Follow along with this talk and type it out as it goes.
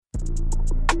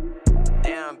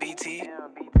BT. All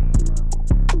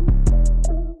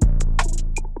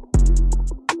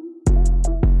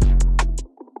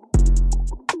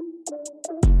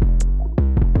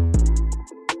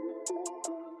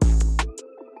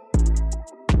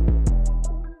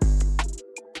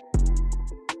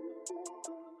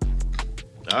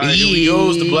right, here we go.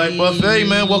 It's the Black Buffet,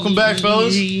 man. Welcome back,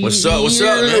 fellas. What's up,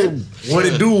 man? What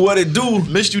it do?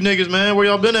 Missed you niggas, man. Where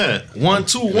y'all been at? 1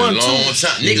 2 1 2. Long time.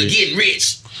 Nigga getting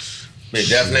rich. Man,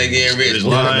 definitely getting rich. It's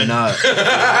lying.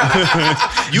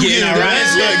 You getting rich?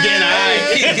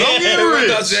 I'm getting rich.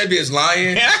 That bitch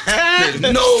lying.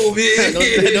 No,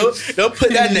 bitch. Don't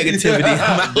put that negativity in my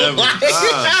life.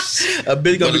 A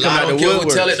bitch gonna be coming out the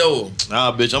woodwork. Tell it though.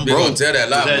 Nah, bitch, I'm We broke. gonna tell that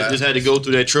loud, man. Just had to go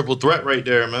through that triple threat right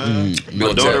there, man. My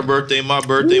gonna daughter's tell. birthday, my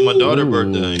birthday, my daughter's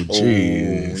birthday.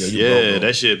 Jeez. Yeah,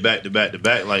 that shit back to back to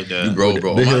back like that. You bro. Big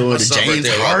My Hill with the son's James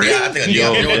birthday. Harden. Yeah, I think I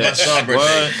did. It was my son's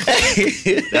birthday.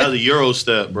 What? That was a Euro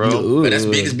step, bro. But that's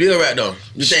the biggest bill right though.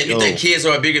 You think kids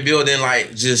are a bigger bill than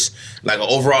like just like an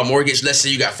overall mortgage? Let's say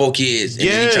you got 4 kids and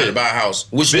then you trying to buy a house.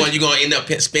 Which one you gonna end up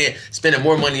spending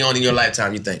more money on in your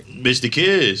lifetime? You think? Bitch, the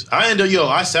kids.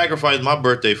 I sacrificed my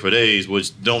birthday for days,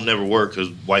 which don't never work because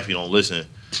wifey don't listen.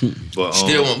 But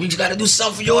Still want. We just gotta do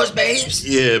something for yours, babes.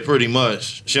 yeah, pretty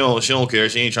much. She don't care.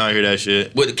 She ain't trying to hear that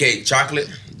shit. With the cake, chocolate,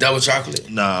 double chocolate.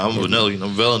 Nah, I'm vanilla.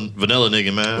 I'm vanilla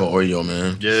nigga, man. Oreo,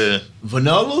 man. Yeah,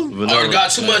 Vanilla? I already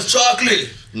got too much chocolate.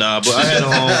 Nah, but I had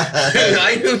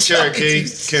I ain't no carrot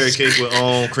chocolate. cake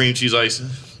with cream cheese icing.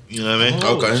 You know what I mean?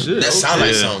 Okay, shit, that sound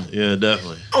like yeah, something. yeah,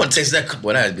 definitely. I want to taste that.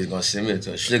 Boy, that bitch gonna send me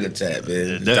to a sugar tab,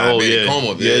 man. Yeah,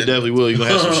 Coma, yeah, it definitely will. You gonna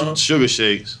have some sugar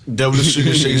shakes. Double the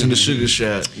sugar shakes in the sugar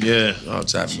shack. Yeah. All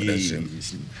time for that shit.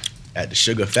 At the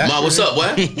sugar factory. Ma, what's up,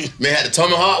 boy? Man had the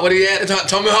tomahawk. What he had? The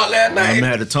tomahawk last night.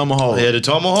 Man had the tomahawk. They had the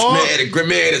tomahawk. Man had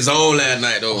his own last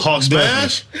night though. Hawk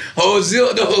smash. Whole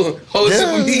zip though. Whole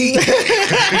zip with me. 28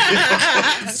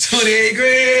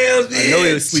 grams, man. I know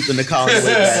he was sweeping the car with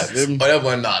that. Oh, that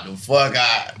one knocked the fuck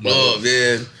out. Bro,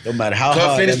 man. No matter how Come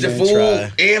hard finish that the man food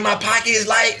try. and my pocket is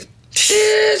like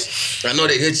this. I know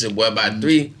they hit you, boy, by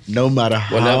 3. No matter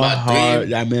how about three? hard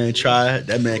that man tried,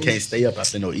 that man can't stay up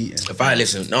after no eating. If I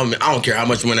listen, no, man, I don't care how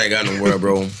much money I got in the world,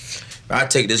 bro. If I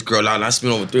take this girl out and I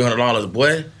spend over $300,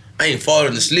 boy, I ain't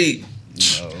falling asleep.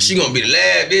 No. She gonna be the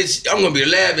last bitch. I'm gonna be the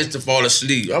last bitch to fall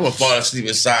asleep. I'm gonna fall asleep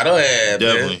inside her ass,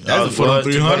 Definitely. man. That's for them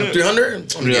 300.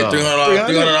 300? I'm gonna get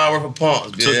 $300 worth of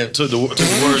pumps, man. Took the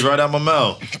words right out my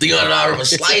mouth. $300 worth of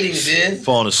sliding, man.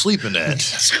 Falling asleep in that.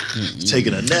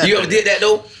 Taking a nap. You ever did that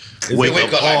though? Wake up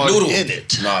hard noodle. in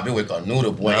it. Nah, I been wake up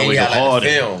noodle, boy. Nah, I Ain't wake got up like hard the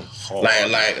in it. film. Like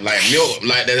milk,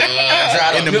 like that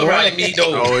dried up milk around your meat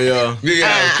though. Oh yeah. We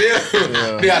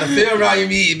got a film around your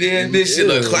meat, man. This shit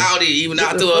look cloudy even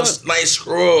after a nice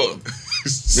scrub.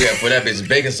 We gotta put that bitch in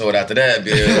baking soda after that,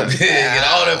 bitch. Get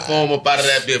all that foam up out of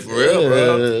that bitch for real,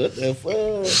 bro. What the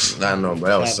fuck? I know, bro.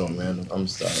 That was something, man. I'm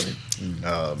sorry.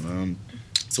 Nah, man.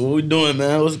 So what we doing,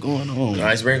 man? What's going on?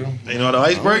 Icebreaker? You know the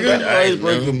icebreaker?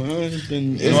 Icebreaker, man. It's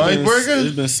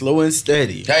been slow and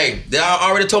steady. Hey, did I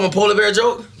already told my polar bear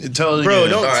joke? Tell it Bro,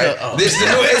 again. don't All right. tell. This is the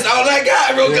new. It's all I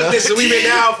got, bro. Cause listen, we been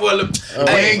down for a little.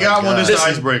 I ain't got one. This is the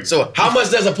Listen, icebreaker. So, how much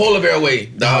does a polar bear weigh,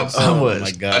 dog? Oh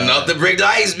my god. Enough to break the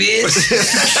ice, bitch.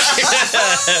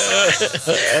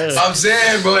 I'm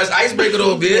saying, bro, that's icebreaker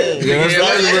though, bitch. Yeah,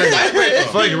 that's icebreaker.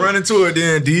 Fuck it, run into it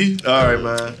then, D. All right,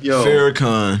 man. Yo.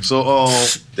 Farrakhan. So,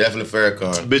 Definitely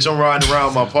Farrakhan. bitch, I'm riding around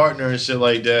with my partner and shit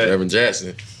like that. Reverend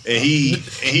Jackson. And he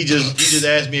just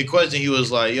asked me a question. He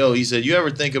was like, "Yo," he said, "You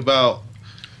ever think about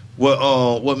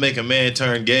what make a man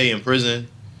turn gay in prison?"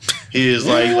 He is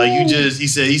like he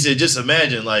said just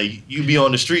imagine like you be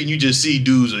on the street and you just see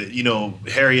dudes with,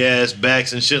 hairy ass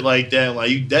backs and shit like that.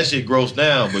 Like that shit gross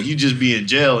down, but you just be in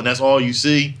jail and that's all you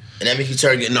see. And that make you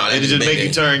turn gay. No, that And it just make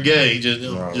you turn gay.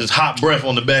 Just hot breath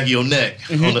on the back of your neck.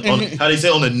 on how they say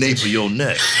on the nape of your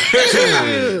neck.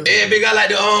 Yeah, big guy like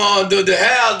the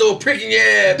hair though pricking your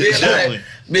ass, big Definitely. like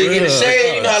big in the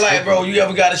shave. You know, how, like bro, you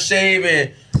ever got a shave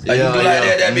and like you do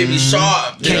like that baby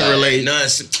sharp. Can't relate.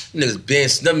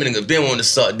 Niggas been wanting to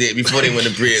suck dick before they went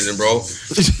to prison, bro.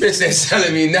 Bitch ain't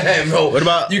telling me nothing, bro. What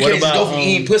about- you what can't just about, go from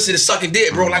eating pussy to sucking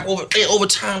dick, bro? Like over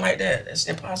time like that. That's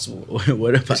impossible.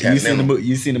 What about Just you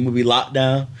seen the movie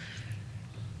Lockdown?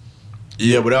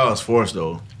 Yeah, but that was forced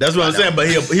though. That's what I'm saying. But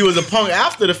he was a punk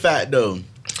after the fact though.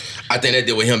 I think that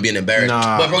did with him being embarrassed.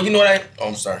 Nah. But bro, you know what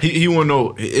I'm sorry. He wasn't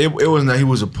no. It wasn't that he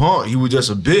was a punk. He was just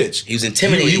a bitch. He was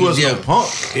intimidating. He wasn't yeah. a punk,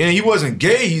 and he wasn't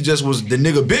gay. He just was the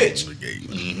nigga bitch.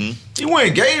 He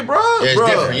wasn't gay, bro. Yeah, it's bro.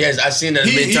 different. Yes, I seen that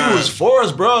many He times. was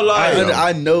forced, bro. Like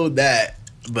I know that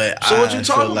But So what you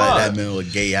talking feel like about? that man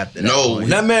was gay after that. No, point.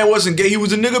 That man wasn't gay. He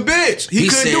was a nigga bitch. He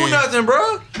couldn't do saying- nothing,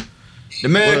 bro. The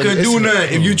man Well, couldn't it's do a-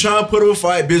 nothing. If you trying to put up a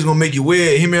fight, bitch gonna make you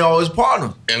weird. Him and all his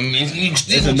partner. I mean, you It's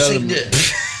still another take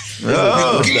that.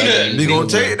 Yeah. Give me that, He gonna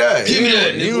nigga. take that. Give me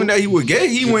that, He nigga. knew that he was gay.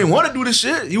 He wouldn't want to do the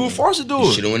shit. He was forced to do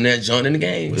Should it. have won that joint in the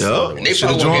game. Yeah. And they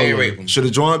probably won't gay rape him. Should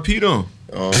have joined Pete on.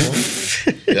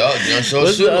 Yeah, John Shaw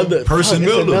What's the should. other? Percy Fuck,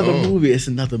 Miller. It's another movie. It's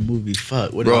another movie.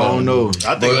 Fuck. What Bro, I don't know.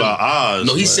 I think about Oz.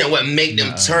 No, he like, said what make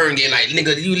them turn gay. Like,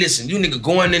 nigga, you listen, you nigga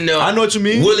going in there. I know what you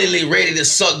mean. Willingly ready to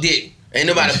suck dick. Ain't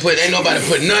nobody put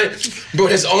nothing. Bro,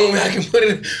 that's the only way I can put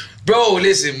it. Bro,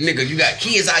 listen, nigga, you got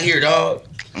kids out here, dog.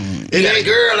 You got a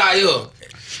girl out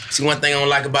here. See, one thing I don't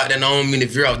like about that, I don't mean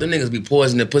if you're off, them niggas be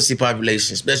poisoning the pussy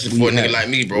population, especially for a nigga like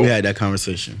me, bro. We had that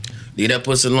conversation. Leave that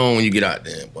pussy alone when you get out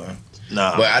there, boy.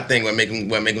 Nah, But I think what make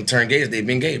them turn gay is they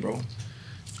been gay, bro.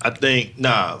 I think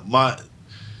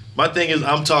my thing is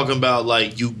I'm talking about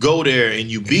like you go there and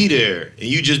you be there and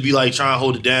you just be like trying to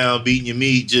hold it down, beating your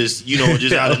meat, just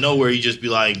just out of nowhere you just be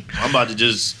like, I'm about to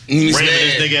just ram this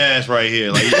nigga ass right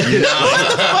here, like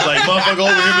motherfucker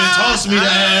over here been tossing me the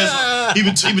ass, he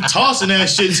been tossing that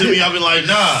shit to me. I've been like,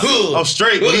 nah, I'm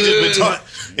straight, but he just been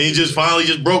and he just finally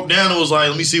just broke down and was like,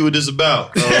 let me see what this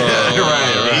about.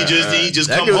 Right. He just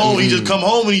come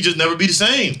home and he just never be the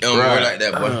same. It don't work like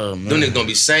that, boy. Oh, Them niggas don't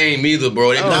be same either,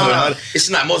 bro. They Nah. It's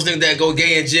not most niggas that go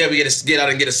gay in jail. But get out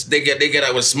and they get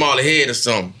out with a smaller head or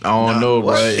something. I don't know,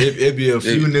 bro. It be a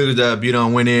few niggas that be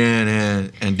done went in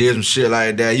and did some shit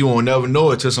like that. You won't never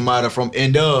know it till somebody from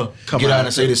end up get out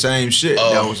and say the same shit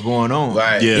that was going on.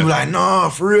 Right. Yeah. You be like, nah,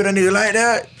 for real, that nigga like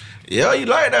that. Yeah, you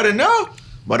like that enough.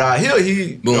 But out here,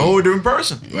 he Boom. a whole different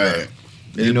person. Right.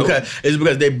 You know? It's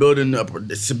because they building up.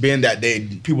 It's being that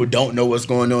people don't know what's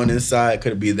going on inside.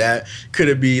 Could it be that? Could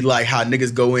it be like how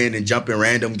niggas go in and jump in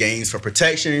random games for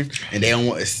protection, and they don't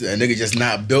want a nigga just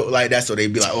not built like that, so they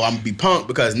be like, oh, I'm gonna be punk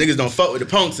because niggas don't fuck with the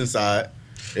punks inside.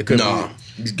 It could Nah, be.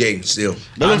 he's gay still.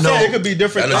 But I'm I know. saying it could be I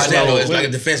different. understand though. It's Like, like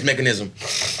a defense mechanism.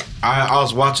 I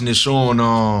was watching this show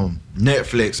on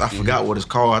Netflix. I forgot what it's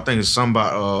called. I think it's something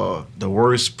about the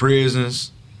worst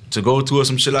prisons to go to or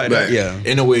some shit like that. Right. Yeah.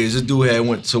 Anyways, this dude had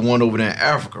went to one over there in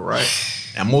Africa, right?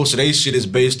 And most of they shit is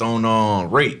based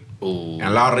on rape. Ooh. And a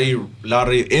lot of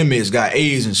the inmates got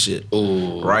AIDS and shit.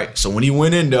 Ooh. Right? So when he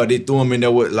went in there, they threw him in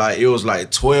there with it was like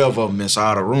 12 of them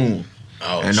inside a room.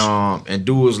 Ouch. And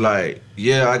dude was like,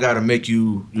 yeah, I gotta make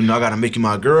you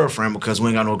my girlfriend because we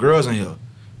ain't got no girls in here.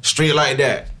 Straight like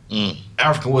that.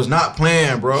 Africa was not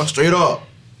playing, bro. Straight up.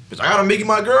 Cause I gotta make you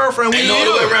my girlfriend. Ain't no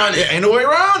other way around it. Yeah, ain't no way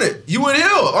around it. You in here.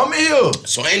 I'm in here.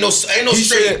 So ain't no He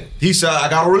straight. said, I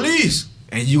got to release.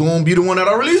 And you gonna be the one that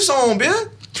I release on, bitch.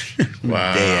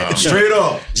 Wow. Straight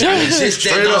up. It's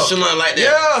Straight that up. nonchalant like that.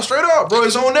 Yeah, straight up, bro.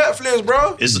 It's on Netflix,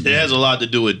 bro. It has a lot to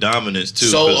do with dominance too.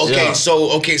 So 'cause- okay, Yeah.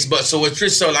 so what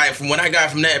Trish, so like from what I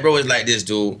got from that, bro, is like this,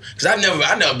 dude. Cause I never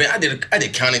been. I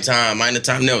did county time, minor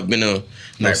time. Never been a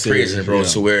like serious, prison, bro. yeah.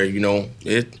 To where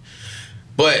it.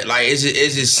 But like it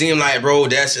just seem like, bro,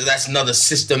 that's another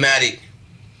systematic.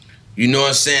 You know what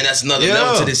I'm saying? That's another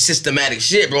level to this systematic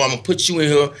shit, bro. I'm gonna put you in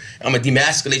here. I'm gonna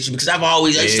demasculate you because I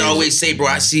used to always say, bro.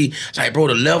 I see like, bro,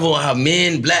 the level of how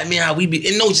black men, how we be,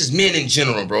 and no, just men in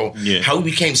general, bro. Yeah. How we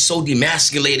became so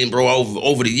demasculating, bro,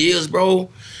 over the years, bro.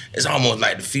 It's almost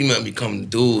like the female becoming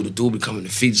the dude becoming the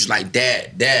female, just like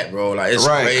that, bro. Like it's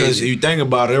Right, because crazy. you think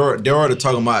about it, they're already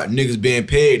talking about niggas being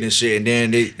paid and shit, and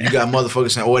then you got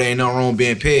motherfuckers saying, oh, there ain't nothing wrong with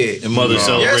being paid. and mother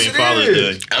celebrating Yes, it Father's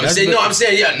is. Day. I'm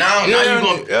saying, yeah, now you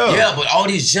gonna, yeah. but all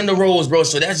these gender roles, bro.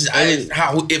 So that's just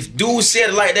how if dude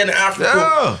said it like that in Africa,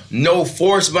 Yeah. no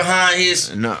force behind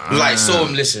his, Nah. like so.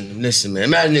 Listen, man.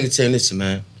 Imagine nigga tell you, listen,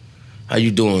 man, how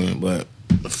you doing, but.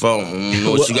 The phone, I don't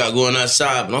know what you got going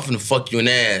outside, but I'm finna fuck you in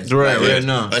the ass. Right, right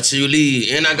now. Until you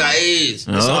leave. And I got AIDS.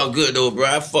 It's all good though, bro.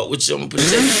 I fuck with you. I'm gonna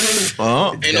protect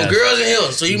you. Ain't no girls in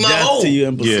here, so you my That's hoe. to you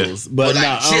imbeciles. But like,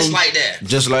 nah, just like that.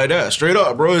 Just like that. Straight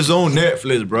up, bro. It's on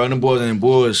Netflix, bro. Them boys ain't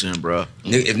bullshitting, bro.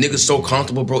 If niggas so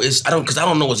comfortable, bro, I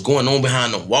don't know what's going on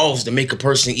behind the walls to make a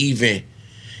person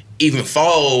even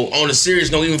fall on a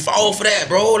serious note, even fall for that,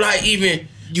 bro. Like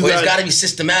it's gotta be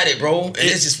systematic, bro. And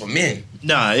it's just for men.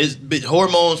 Nah, but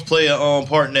hormones play a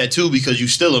part in that too because you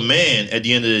still a man at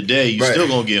the end of the day. You still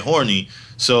gonna get horny.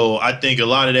 So I think a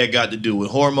lot of that got to do with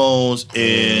hormones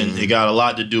and it got a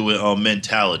lot to do with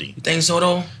mentality. You think so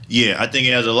though? Yeah, I think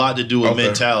it has a lot to do with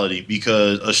mentality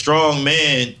because a strong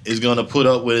man is gonna put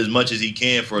up with as much as he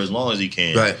can for as long as he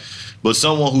can. Right. But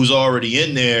someone who's already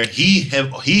in there, he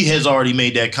has already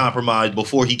made that compromise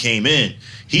before he came in.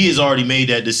 He has already made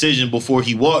that decision before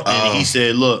he walked in. And he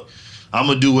said, "Look, I'm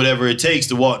gonna do whatever it takes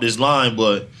to walk this line,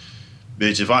 but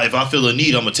bitch, if I feel a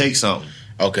need, I'm gonna take something."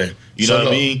 Okay. You know what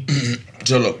I mean?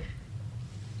 So look,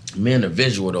 men are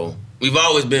visual though. We've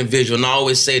always been visual, and I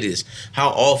always say this. How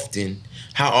often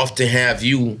have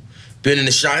you been in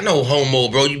the shop? No homo,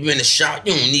 bro. You been in the shop,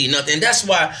 you don't need nothing. And that's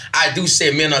why I do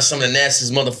say men are some of the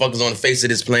nastiest motherfuckers on the face of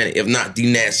this planet, if not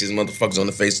the nastiest motherfuckers on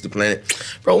the face of the planet.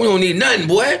 Bro, we don't need nothing,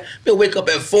 boy. We'll wake up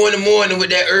at 4 a.m. with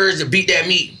that urge to beat that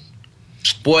meat.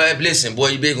 Boy, listen, boy,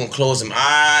 you been gonna close them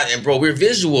eyes, and bro, we're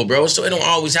visual, bro. So it don't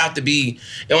have to be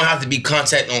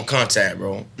contact on contact,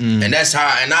 bro. And that's how.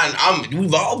 And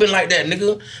we've all been like that,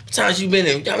 nigga.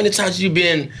 How many times you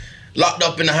been locked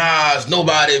up in the house?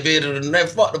 Nobody been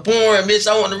fuck the porn, bitch.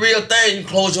 I want the real thing. You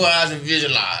close your eyes and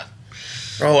visualize,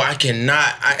 bro. I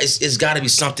cannot. It's got to be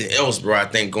something else, bro. I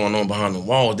think going on behind the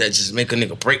walls that just make a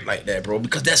nigga break like that, bro.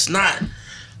 Because that's not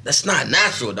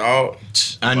natural, dog.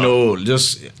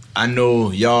 I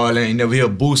know y'all ain't never hear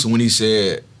Boosie when he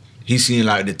said he seen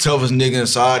like the toughest nigga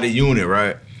inside the unit,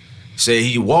 right? Say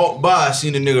he walked by,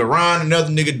 seen a nigga round another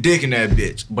nigga dick in that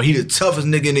bitch, but he the toughest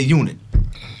nigga in the unit.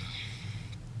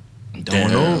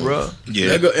 Don't know, bro.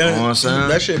 Yeah, you know what I'm saying?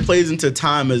 That shit plays into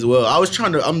time as well. I was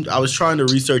trying to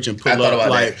research and pull up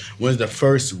like when's the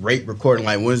first rape recording?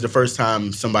 Like when's the first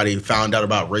time somebody found out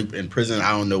about rape in prison?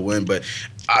 I don't know when, but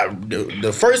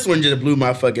the first one just blew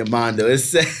my fucking mind though. It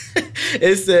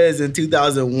says in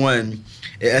 2001,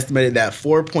 it estimated that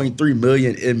 4.3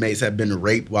 million inmates have been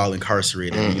raped while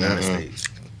incarcerated in the United States.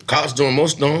 Cops doing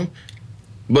most of them.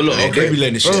 But look, they be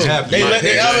letting this shit happen.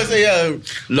 They always say,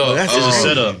 look, that's just a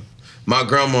setup. My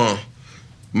grandma,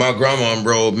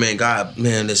 bro,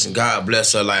 God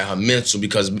bless her, like her mental,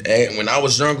 because when I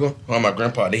was younger, my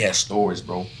grandpa, they had stories,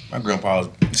 bro. My grandpa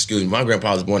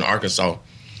was born in Arkansas,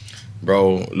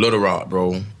 bro, Little Rock,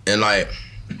 bro. And like,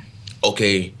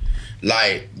 okay,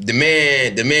 like the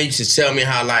man used to tell me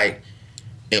how like,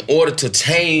 in order to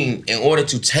tame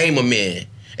a man,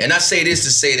 and I say this to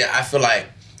say that I feel like,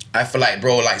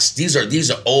 bro, like these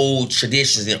are old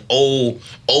traditions and old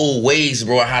ways,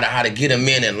 bro. How to get a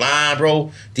man in line,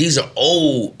 bro. These are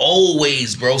old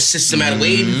ways, bro. Systematic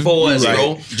way before us,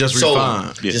 bro.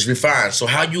 Just refined. So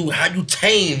how you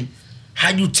tame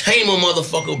a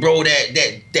motherfucker, bro?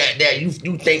 That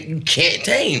you think you can't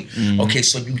tame. Okay,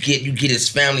 so you get his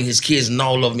family, his kids, and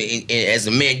all of them. And as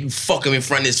a man, you fuck him in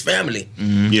front of his family.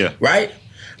 Yeah, right,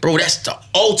 bro. That's the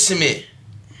ultimate.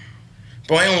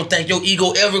 Bro, I don't think your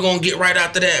ego ever gonna get right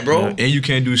after that, bro. And you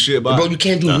can't do shit about it. Bro, you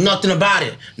can't do nothing about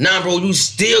it. Nah, bro, you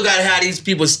still gotta have these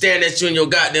people staring at you in your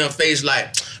goddamn face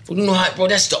like, you know how, bro,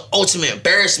 that's the ultimate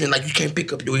embarrassment. Like, you can't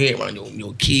pick up your head around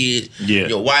your kid,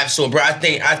 your wife. So, bro, I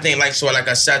think like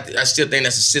I said, I still think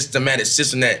that's a systematic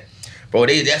system that, bro,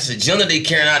 that's the agenda they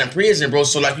carrying out in prison, bro.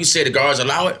 So, like you said, the guards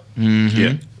allow it.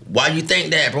 Yeah. Why you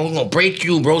think that, bro? We're gonna break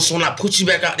you, bro. So when I put you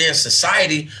back out there in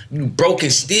society, you broken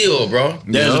still, bro.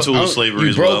 That's a tool of slavery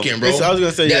as well. You broken, bro. I was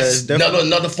gonna say that's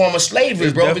another form of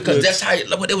slavery, bro. Because that's how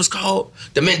what it was called.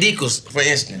 The Mandingos, for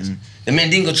instance. The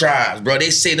Mandingo tribes, bro. They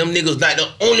say them niggas like the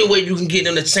only way you can get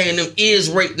them to tame them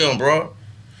is rape them, bro.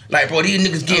 Like, bro, these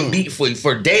niggas get beat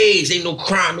for days. Ain't no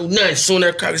crime, no nothing. Soon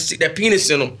they're gonna stick that penis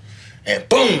in them, and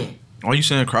boom. Why you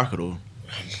saying crocodile?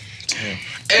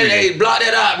 And they block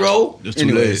that out, bro. It's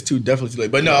definitely too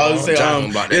late. But no, I was saying,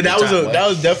 that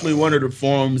was definitely one of the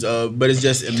forms of, but it's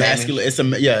just emasculate.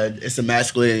 It's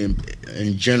emasculating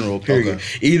in general. Period.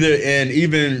 Okay.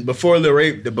 Even before the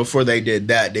rape, before they did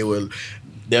that, they'll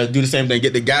do the same thing.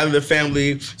 Get to gather the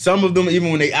family. Some of them,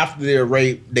 even when after their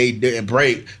rape, they didn't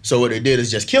break. So what they did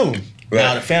is just kill them. Right.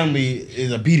 Now the family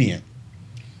is obedient.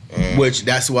 Which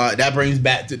that's why that brings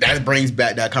back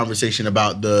that conversation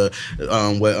about the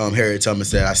what Harriet Tubman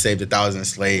said. I saved 1,000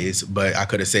 slaves, but I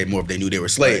could have saved more if they knew they were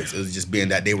slaves. Right. It was just being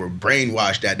that they were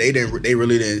brainwashed, that they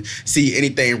really didn't see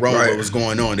anything wrong with what was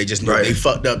going on. They just knew they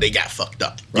fucked up. They got fucked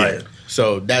up. Right. Yeah.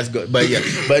 So that's good. But yeah.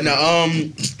 But now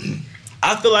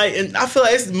I feel like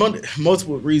it's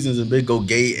multiple reasons a bitch go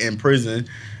gay in prison.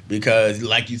 Because,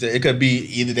 like you said, it could be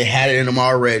either they had it in them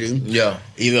already. Yeah.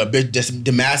 Either a bitch just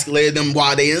demasculated them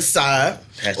while they inside,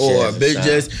 or a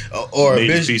bitch made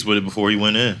his peace with it before he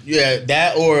went in. Yeah,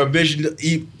 that or a bitch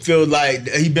he feel like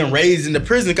he been raised in the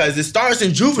prison because it starts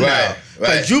in juvenile. Right.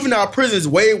 Because juvenile prison is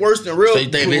way worse than real. So you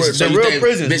think real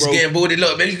prisons, bitch bro. Getting booted?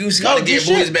 Look, man, you gotta get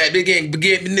booties back. Big getting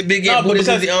booties.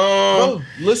 Bro,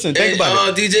 listen, think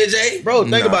about it. DJJ, bro,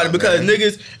 think about it because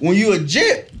niggas, when you a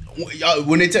jit.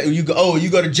 When they tell you you go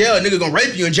to jail, a nigga gonna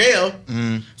rape you in jail.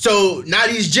 So now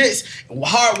these jits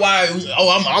hardwired.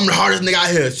 I'm the hardest nigga out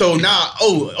here. So now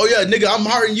yeah, nigga, I'm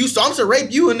harder than you. So I'm gonna rape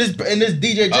you in this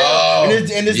DJ jail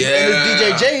in this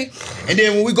DJJ. And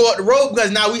then when we go up the road,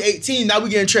 because now we 18, now we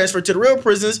getting transferred to the real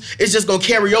prisons. It's just gonna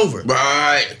carry over.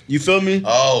 Right. You feel me?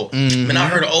 Man, I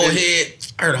heard an old head.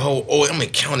 I heard a whole, I'm in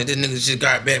county. This nigga just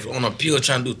got back on appeal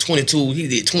trying to do 22. He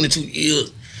did 22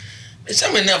 years. Bitch,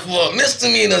 I'm in there for a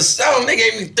misdemeanor or something. They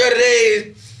gave me 30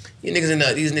 days.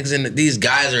 These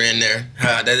guys are in there.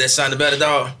 That sounded better,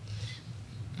 dog?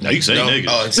 No, you can say niggas.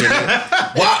 Oh, say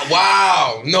niggas.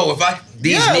 Wow. No,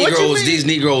 these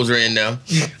Negroes are in there.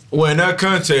 Well, in that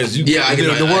context,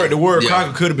 the word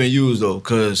cracker could have been used though,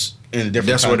 because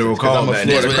that's what they were called.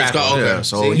 That's what it's called. Yeah,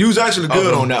 so you was actually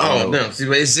good on that one. Damn.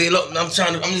 See, look, I'm just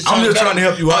trying to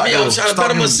help you out. I'm trying to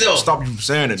better myself. Stop you from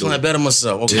saying it. I'm trying to better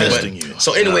myself. Okay, testing you.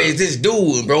 So, anyways, this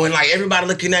dude, bro, and like everybody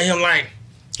looking at him like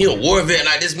he a war vet.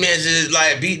 Like this man just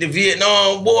like beat the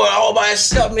Vietnam boy all by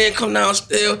himself. Man, come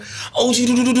downstairs.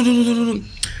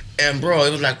 And bro,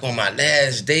 it was like on my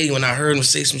last day when I heard him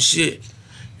say some shit.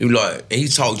 He was like, and he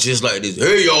talked just like this.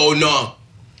 Hey, y'all,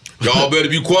 y'all better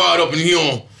be quiet up in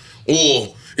here,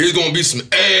 or it's gonna be some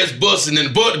ass busting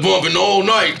and butt bumping all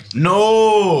night.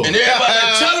 No. And everybody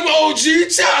like, tell him, OG,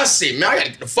 I said, man, I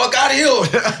gotta get the fuck out of here.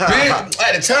 Man,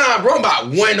 at the time, bro, I'm about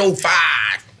 105.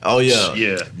 Oh yeah.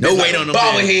 Yeah. No weight on the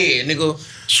bobblehead, nigga.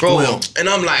 Bro, and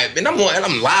I'm like, and I'm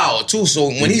loud too. So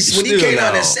when he came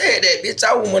out and said that, bitch,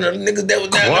 I was one of the niggas that was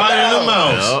down the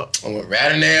mouth. I went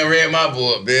right in there and read my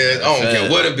book, bitch. I don't care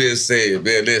what a bitch said,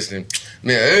 bitch. Listen,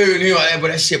 man, but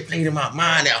that shit played in my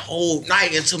mind that whole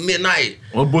night until midnight.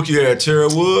 What book you had, Terry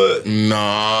Wood?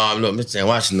 Nah, look, Mr.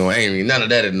 Washington, I ain't reading none of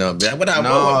that enough,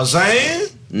 bitch. Zane?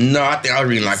 No, I think I was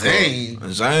reading like Zane,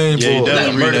 yeah, boy.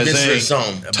 definitely Murder reading that mystery Zane.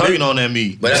 song. Tugging on that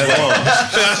meat. But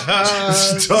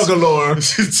that's Tug-a-lore.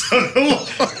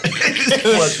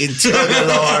 Fucking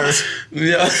tug-a-lore.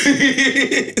 Yeah.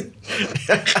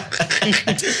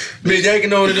 Been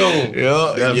yanking on it on.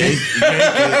 Yeah, yank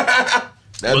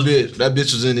it. That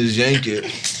bitch was in his Yankee.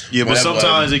 Yeah, but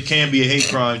sometimes it can be a hate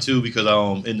crime too, because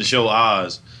in the show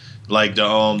Oz, like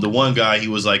the one guy, he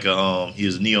was like he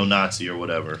was a neo-Nazi or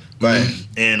whatever, right?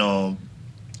 And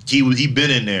he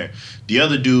been in there. The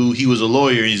other dude, he was a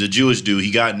lawyer and he's a Jewish dude.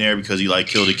 He got in there because he like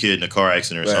killed a kid in a car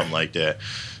accident or something like that.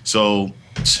 So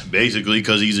basically,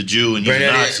 because he's a Jew and he's a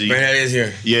Nazi. Bernadette is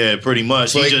here. Yeah, pretty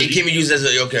much. So he can be used as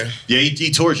okay. Yeah, he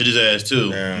tortured his ass too.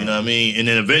 Yeah. You know what I mean? And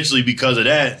then eventually, because of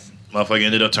that, motherfucker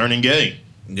ended up turning gay.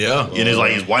 Yeah. And it's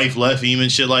like his wife left him and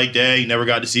shit like that. He never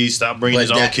got to see. Stop bringing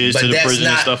his own kids to the prison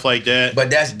and stuff like that.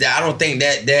 But I don't think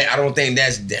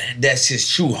that's his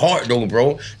true heart though,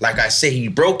 bro. Like I say, he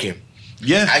broke him.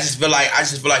 Yeah. I just feel like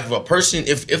if a person,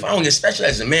 if I don't get, especially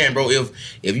as a man, bro, if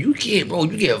you get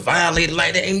violated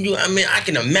like that, and I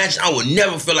can imagine I would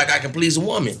never feel like I can please a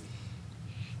woman.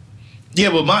 Yeah,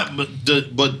 but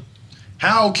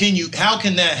how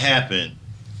can that happen?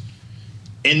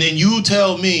 And then you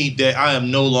tell me that I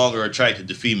am no longer attracted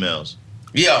to females.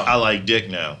 Yeah, I like dick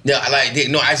now. Yeah, I like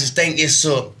dick. No, I just think it's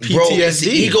a PTSD. bro. It's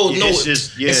the ego. Yeah, no,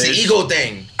 it's an ego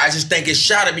thing. I just think it's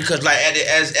shattered because, like,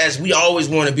 as we always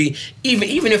want to be.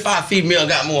 Even if our female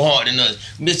got more heart than us,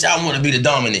 bitch, I want to be the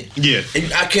dominant. Yeah,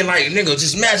 and I can nigga.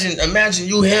 Just imagine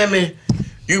you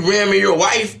ramming your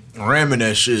wife. Ramming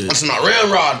that shit. I'm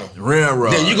talking about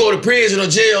ramrod. Then you go to prison or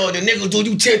jail, and the nigga do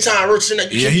you 10 times worse than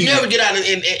that. You never get out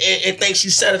and think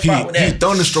she's satisfied with that. He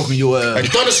thunderstroking your ass.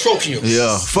 Like thunderstroking you.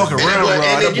 Yeah, fucking ramrod.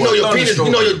 And then you know your penis,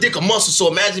 your dick a muscle. So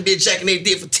imagine being jacking their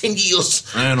dick for 10 years.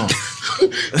 I know.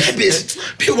 That bitch,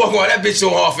 people walk around that bitch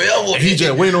on off forever. He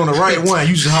just waiting on the right one.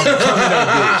 You just have to come in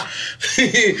that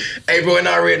bitch. Hey, bro, and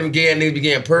I read them gay and they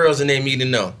began pearls and they need to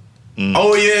know. Mm.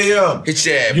 Oh yeah. Hit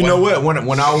your ass, you know what? When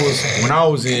I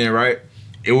was in, right,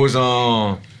 it was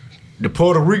the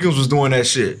Puerto Ricans was doing that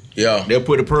shit. Yeah. They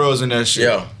put the pearls in that shit.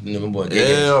 Yeah.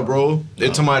 Bro. They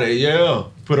talking about it,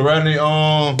 put it right in the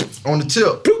on the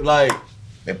tip. Like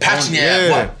they patching your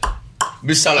ass.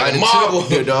 Bitch sound like a marble.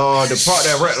 The part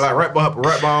that right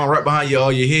behind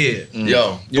your head. Mm.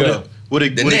 Yo. Yeah.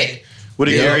 The neck. What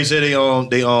did Gary say they or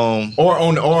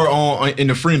in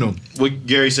the freedom? What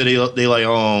Gary said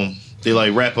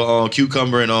they wrap a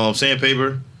cucumber in sandpaper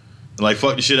and like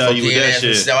fuck the shit out of you with that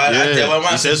shit.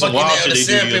 He said some wild shit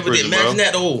they do in prison, bro. Imagine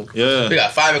that though. Yeah. They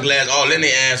got fiberglass all in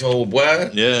their asshole,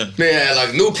 boy. Yeah. Man,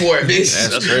 like Newport, bitch.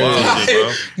 That's crazy, bro.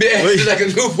 Man, it's like a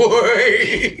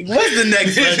Newport. What's the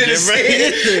next subject, bro?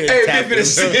 Hey, Biffin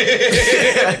send.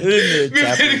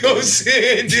 Biffin go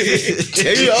send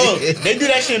it. They do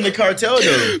that shit in the cartel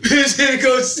though. Biffin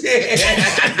go send.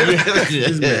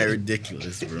 This man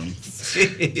ridiculous, bro. Oh my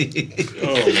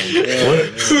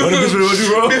God. What is this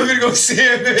bro? Biffin go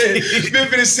send, man.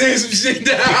 Biffin send some shit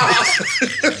down.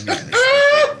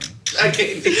 I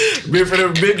can't. Been for the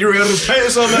big ready to pay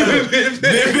something.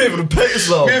 Been for the pay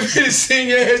something. Been for the sing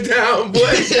your ass down, boy.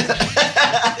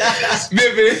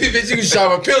 Been for bitch, you can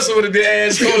sharp a pencil with a big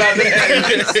ass cold out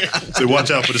there. So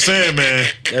watch out for the Sandman.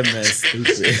 That man's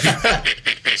stupid.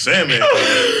 Sandman.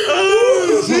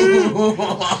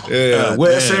 Yeah,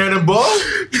 wet sand and ball.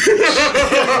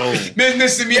 Been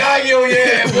Mr. Miyagi on your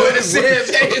ass, boy. The sand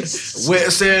face.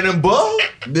 Wet sand and ball.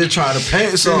 Been trying to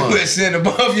paint something. Wet sand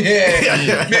above your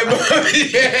ass. Been above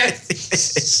your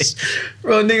ass.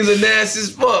 Bro, niggas are nasty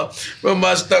as fuck. Bro,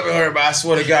 my stomach hurt, but I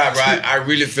swear to God, bro, I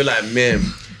really feel like men.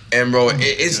 And bro,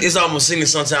 it's almost singing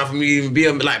sometimes for me to even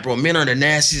be like, bro, men are the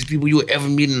nastiest people you will ever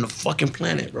meet on the fucking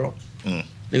planet, bro.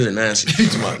 Niggas are nasty.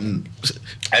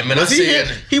 Hey, man,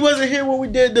 He wasn't here when we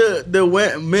did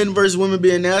the men versus women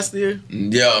being nastier.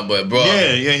 Yeah, but bro.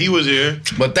 Yeah, he was here.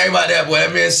 But think about that, boy.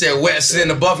 That man said wet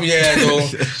sand above your ass, though.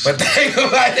 But think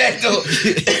about that, though.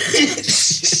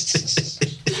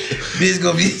 Bitch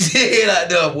gonna be dead out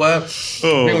there, boy.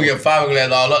 Oh. We gonna get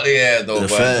fiberglass all up their ass, though, The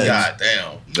boy. facts. God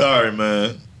damn. All right,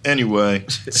 man. Anyway,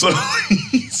 so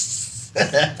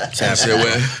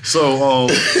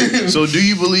so do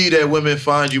you believe that women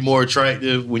find you more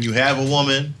attractive when you have a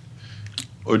woman,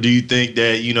 or do you think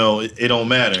that it don't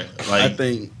matter? Like, I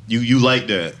think you like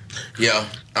that. Yeah.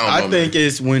 I think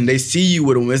it's when they see you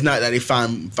with them. It's not that they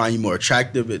find you more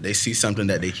attractive, but they see something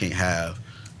that they can't have.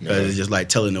 Because it's just like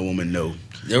telling a woman no.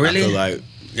 Yeah, really?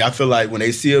 I feel like when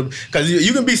they see a, because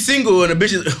you can be single and a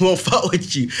bitch won't fuck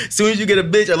with you. As soon as you get a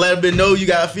bitch or let a bitch know you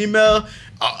got a female,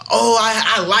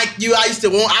 I like you. I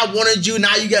wanted you.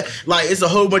 Now you got, like, it's a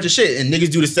whole bunch of shit. And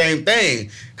niggas do the same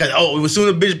thing. Because, as soon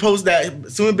as a bitch posts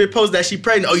that she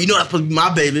pregnant, you know that's supposed to be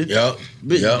my baby. Yep.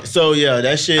 Yep. So, yeah,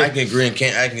 that shit. I can agree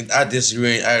and I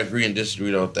disagree. I agree and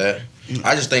disagree on that.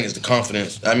 I just think it's the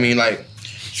confidence. I mean, like,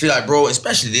 see, like, bro,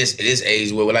 especially this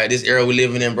age, where like this era we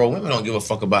living in, bro, women don't give a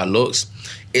fuck about looks.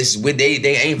 It's with they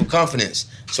aim for confidence.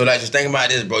 So like, just think about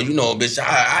this, bro. You know, bitch,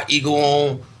 I ego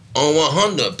on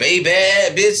 100, baby,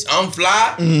 bitch. I'm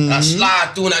fly. I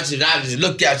slide through and I just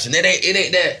look at you. And it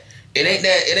ain't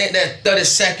that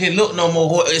 30-second look no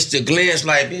more. It's the glance,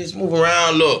 like, bitch, move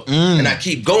around, look, and I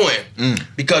keep going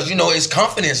because it's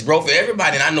confidence, bro, for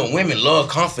everybody. And I know women love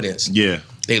confidence. Yeah.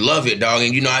 They love it, dog.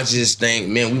 And I just think,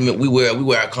 man, we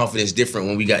wear our confidence different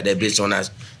when we got that bitch on our,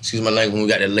 excuse my language, when we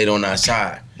got that lady on our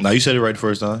side. Now you said it right the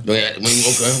first time. When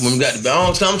we got the,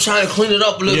 I'm trying to clean it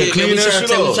up a little bit. Clean that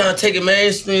shit up. We trying to take it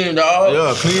mainstream, dog.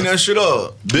 Yeah, clean that shit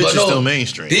up. Bitch is still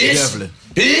mainstream.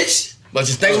 Bitch. But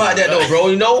just think about that though, bro.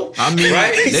 I mean,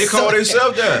 right? They call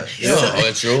themselves that. Yeah,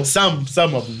 that's true. Some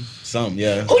of them. Some,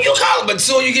 yeah. Who you calling? But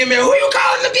soon you get married, who you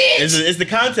calling the bitch? It's the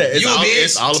context.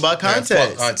 It's all about context. Man,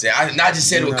 fuck context. I just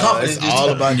said it with confidence. It's all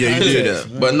about Yeah, context. you did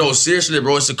that. But no, seriously,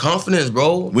 bro, it's the confidence,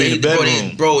 bro. We in the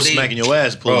bedroom, bro, smacking your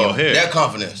ass, pulling your hair. That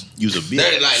confidence. Use a bitch.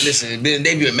 They, like, listen,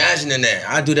 they be imagining that.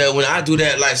 I do that when I do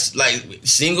that, like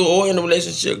single or in a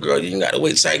relationship, girl. You ain't got to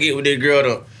wait till I get with that girl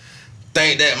to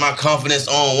think that my confidence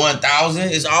on 1,000.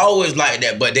 It's always like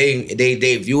that, but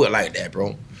they view it like that,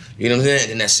 bro. You know what I'm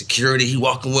saying? And that security, he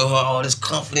walking with her, all this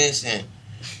confidence, and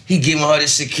he giving her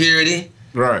this security.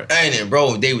 Right. Ain't it,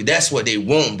 bro? That's what they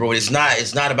want, bro. It's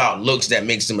not about looks that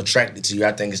makes them attracted to you.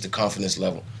 I think it's the confidence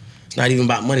level. It's not even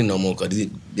about money no more, cause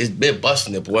it's been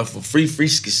busting it, boy, for free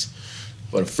skis.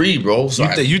 For the free, bro. So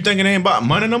You think it ain't about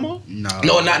money no more?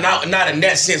 No, not in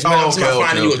that sense, man. I'm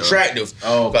finding you attractive.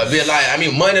 But be like, I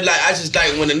mean, money, like, I just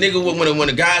like when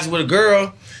the guy's with a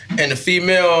girl and the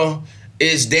female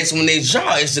that's when they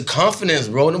jaw. It's the confidence,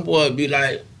 bro. Them boys be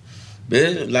like,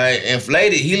 bitch, like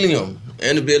inflated helium.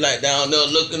 And the bitch like down there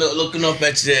looking up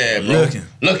at your ass, bro.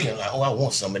 Looking like, I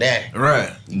want some of that.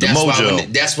 Right.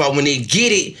 That's why when they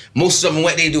get it, most of them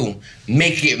what they do,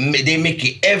 they make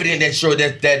it evident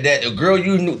that the girl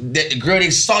the girl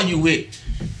they saw you with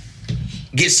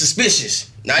gets suspicious.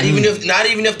 Not even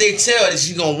if they tell that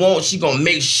she gonna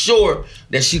make sure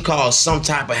that she cause some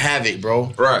type of havoc,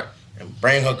 bro. Right. And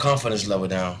bring her confidence level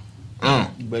down.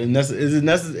 But is it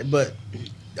necessary? But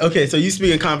okay, so you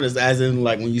speak in confidence as in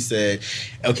like when you said,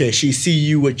 okay, she see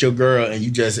you with your girl and you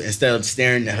just instead of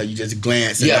staring at her, you just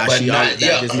glance. And that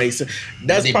just makes sense.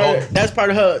 That's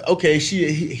part of her. Okay,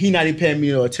 he not even paying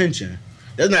me no attention.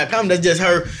 That's not a problem. That's just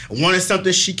her wanting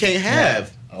something she can't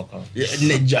have. Okay.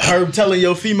 Her telling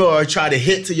your female or try to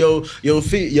hit to your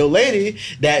lady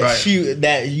that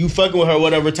that you fucking with her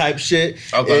whatever type shit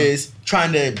is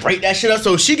trying to break that shit up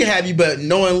so she can have you, but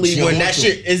knowingly when that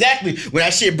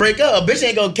shit break up, a bitch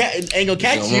ain't gonna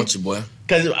catch you. Want you, boy.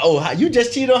 Cause you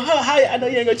just cheated on her. How I know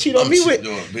you ain't gonna cheat on me with?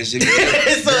 Bitch,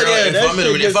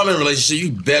 if I'm in a relationship,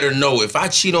 you better know if I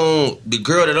cheat on the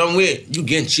girl that I'm with, you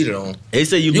getting cheated on. They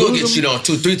say you gonna get cheated on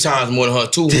 2-3 times more than her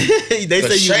too. They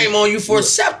say shame on you for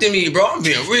accepting me, bro. I'm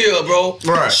being real, bro.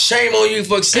 Right. Shame on you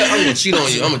for accepting. I'm gonna cheat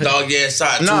on you. I'm a dog ass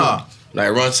side too. Nah.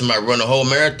 Like run a whole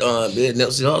marathon, bitch.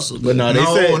 Nipsey Hussle. But no,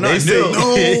 they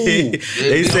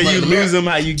say you lose them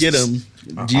how you get them.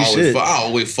 I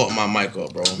always fuck my mic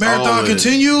up, bro. Marathon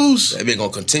continues. That bitch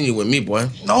gonna continue with me, boy.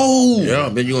 No. Yeah,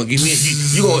 bitch, you gonna give me.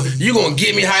 You gonna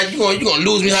get me how you gonna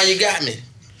lose me how you got me.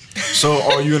 So,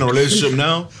 are you in a relationship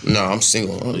now? No, I'm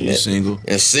single. You single?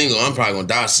 And single, I'm probably gonna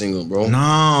die single, bro. No.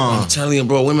 I'm telling you,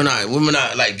 bro. Women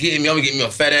not like getting me. I'm gonna get me a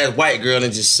fat ass white girl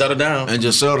and just settle down. And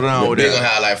just settle down with they that. gonna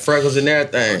have like freckles and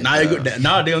everything.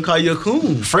 Now they gonna call you a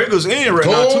coon. Freckles in right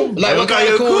now too. Like what kind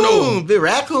of coon though? Big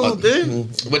raccoon,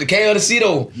 bitch. With the K or the C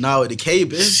though? No, with the K,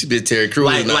 bitch. She been Terry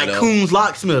Crews like Coon's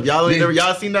Locksmith. Y'all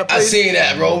seen that place? I seen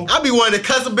that, bro. I be wanting to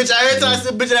cuss a bitch out every time I see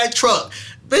a bitch in that truck.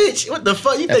 Bitch, what the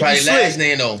fuck? You think you slick? Last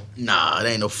name though. Nah, it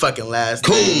ain't no fucking last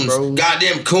Coons, name, bro.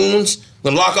 Goddamn Coons.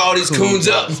 Gonna lock all these coons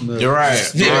up. You're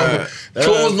right. Yeah.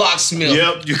 Coons Locksmith.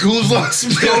 Yep, your Coons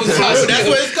Locksmith. That's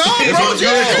what it's called, bro.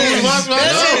 Coons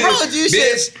Locksmith. Bro, you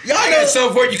bitch, y'all got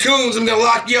something for your coons. I'm gonna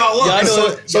lock y'all up.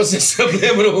 So it's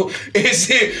subliminal. It's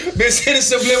in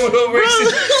subliminal.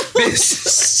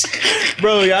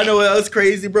 Bro, y'all know what else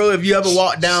crazy, bro? If you ever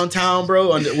walk downtown, bro,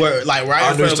 where like right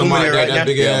in front of Luminary right now, that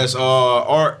big ass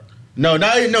art. No,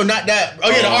 not that. Oh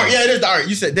yeah, the art. Yeah, it is the art.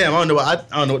 You said, damn, I don't know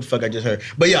what the fuck I just heard.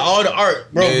 But yeah, all the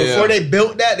art, bro. Yeah. Before they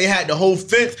built that, they had the whole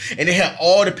fence and they had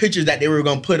all the pictures that they were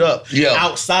gonna put up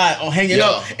outside on hanging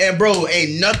up. And bro,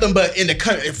 ain't nothing but in the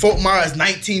country. Fort Myers,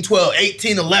 1912,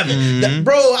 1811.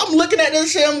 Bro, I'm looking at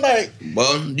this shit. I'm like,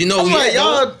 well, you know, I'm like,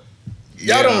 y'all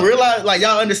don't realize, like,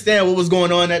 y'all understand what was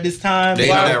going on at this time. They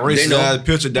got that racist ass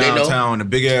picture downtown, the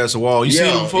big ass wall. You seen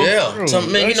them before? Yeah.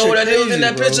 Man, you know what that is in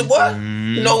that picture, boy?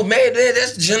 You know, man,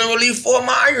 that's generally Fort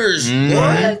Myers.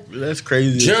 What? That's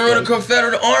crazy. General of the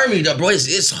Confederate Army, bro.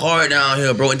 It's hard down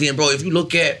here, bro. And then, bro, if you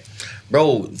look at,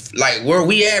 bro, like where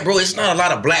we at, bro, it's not a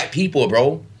lot of black people,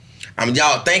 bro. I mean,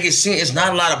 y'all think it's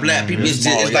not a lot of black people. It's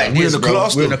like this, bro.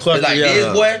 We're in the cluster. It's like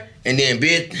this, boy, and then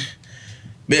bitch.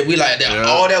 Man, we like that.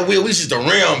 All that we just the rim,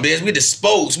 bitch. We the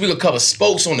spokes. We gonna cover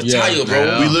spokes on the tire, bro.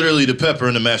 Yeah. We literally the pepper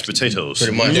and the mashed potatoes.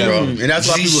 Pretty much, bro. And that's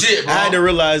why people. Shit, bro. I had to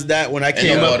realize that when I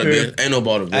came up here. Ain't no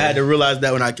bother, I had to realize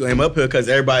that when I came up here because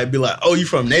everybody be like, "Oh, you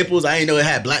from Naples?" I ain't know it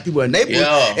had black people in Naples.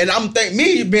 Yeah. And I'm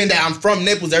me being that I'm from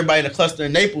Naples, everybody in the cluster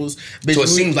in Naples. Bitch, so it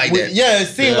seems like that. Yeah, it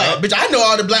seems like. Bitch, I know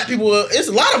all the black people. It's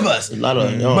a lot of us. A lot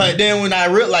of. But then when I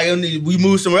we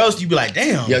moved somewhere else, you be like,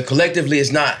 "Damn." Yeah, collectively,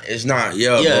 it's not.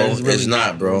 Yeah, bro. It's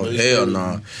not, bro. Hell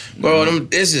no. Bro,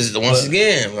 this is once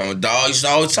again, bro, dog. You used to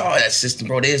always talk that system,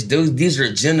 bro. These are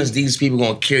agendas these people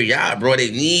gonna carry out, bro.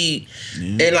 They need,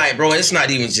 and like, bro, it's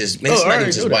not even just, man, it's not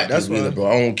even just white people either, bro.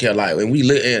 I don't care. Like when we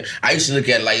look, I used to look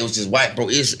at it like it was just white, bro.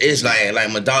 It's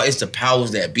like my dog. It's the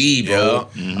powers that be, bro.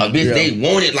 They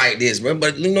want it like this, bro.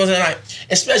 But you know what I'm saying? Like,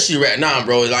 especially right now,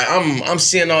 bro. Like I'm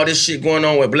seeing all this shit going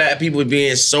on with black people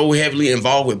being so heavily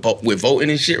involved with voting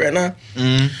and shit right now.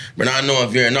 But I don't know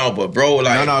if you're not, but bro,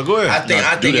 like, no, go ahead.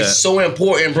 I think it's so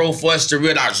important, bro, for us to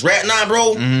realize right now,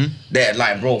 bro, that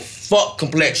like, bro, fuck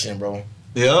complexion, bro.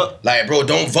 Yeah. Like, bro,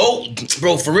 don't vote,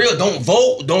 bro. For real, don't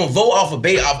vote. Don't vote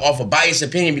off a biased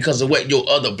opinion because of what your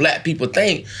other black people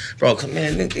think, bro. Cause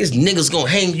man, these niggas gonna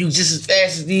hang you just as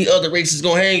fast as these other races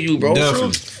gonna hang you, bro.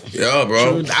 Definitely. Yeah,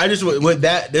 bro. I just with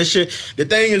that shit. The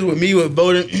thing is with me with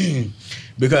voting.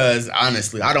 Because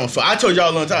honestly, I told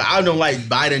y'all a long time, I don't like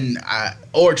Biden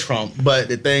or Trump. But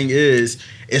the thing is,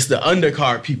 it's the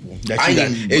undercard people that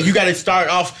you got to start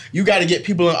off. You got to get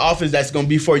people in office that's gonna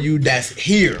be for you. That's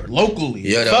here locally.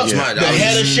 Yeah, that's right. The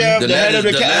head of sheriff, the head of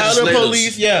the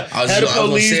police. Yeah, head of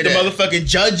police, the motherfucking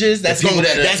judges. That's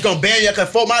gonna ban you. Cause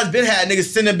Fort Myers been had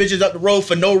niggas sending bitches up the road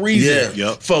for no reason.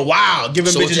 Yeah, for a while,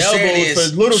 giving bitches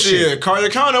elbows for little shit. Carter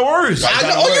County worse. I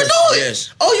know. Oh, you know it.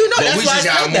 Yes. Oh, you know. But that's we why just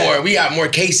got more. We got more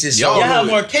cases. You have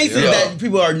more cases that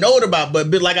people are known about.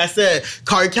 But like I said,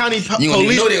 Carter County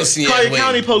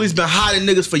police been hiding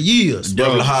niggas for years.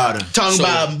 Definitely hiding. Talking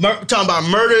about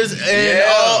murders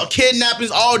and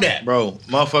kidnappings, all that. Bro,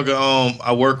 motherfucker,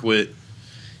 I work with,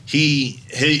 he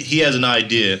has an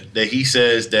idea that he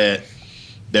says that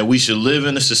we should live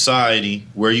in a society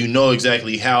where you know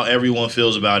exactly how everyone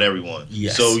feels about everyone.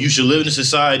 Yes. So you should live in a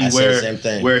society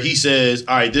where he says,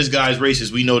 all right, this guy's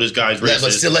racist. We know this guy's racist. Yeah,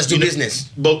 but still, let's do business.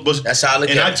 But that's how I look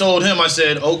at it. And I told him, I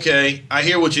said, okay, I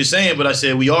hear what you're saying, but I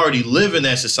said, we already live in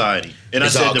that society. And I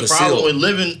said, the problem with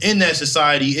living in that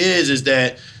society is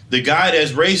that the guy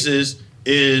that's racist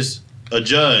is a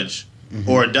judge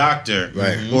or a doctor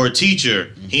or a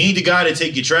teacher. He ain't the guy to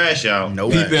take your trash out. No,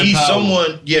 He's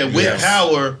someone, with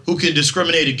power who can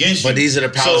discriminate against you. But these are the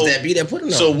powers that be that put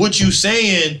them. So what you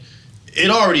saying, it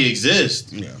already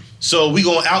exists. Yeah. So we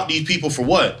gonna out these people for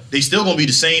what? They still gonna be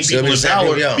the same people in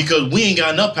power because we ain't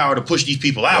got enough power to push these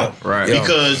people out. Yeah, right.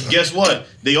 Because guess what?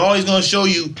 They always gonna show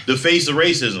you the face of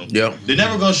racism. Yep. They're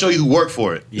never gonna show you who worked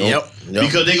for it. Yep.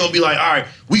 Because they gonna be like, all right,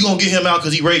 we gonna get him out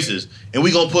because he racist, and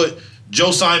we gonna put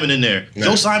Joe Simon in there. Right.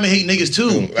 Joe Simon hate niggas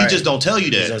too. Right. He just don't tell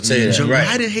you that. Joe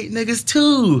Biden hate niggas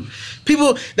too.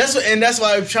 People. That's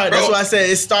why I've tried. That's why I said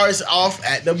it starts off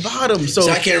at the bottom. So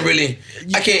I can't,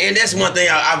 and that's one thing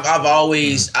I've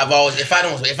always, if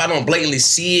I don't blatantly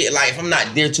see it, like if I'm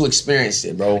not there to experience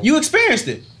it, bro. You experienced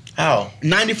it. How?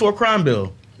 94 crime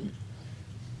bill.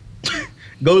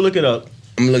 Go look it up.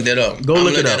 I'm gonna look that up.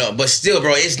 Look it up. But still,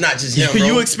 bro, it's not just him, bro.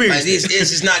 You experienced like,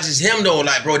 it's just not just him though.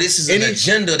 Like, bro, this is an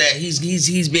agenda that he's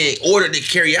being ordered to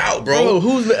carry out, bro.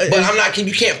 But I'm not.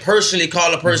 You can't personally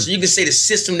call a person. You can say the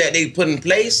system that they put in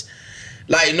place.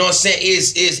 Like, you know what I'm saying?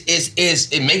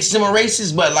 It makes them a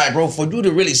racist, but like, bro, for you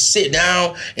to really sit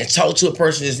down and talk to a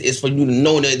person is for you to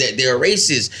know that they're a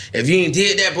racist. If you ain't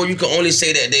did that, bro, you can only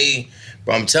say that they.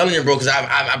 Bro, I'm telling you, bro, because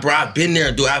I've been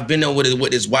there, dude. I've been there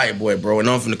with this white boy, bro, and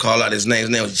I'm finna call out his name.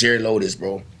 His name was Jerry Lotus,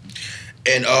 bro.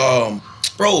 And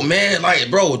bro, man,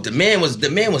 like, bro, the man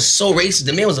was so racist.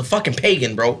 The man was a fucking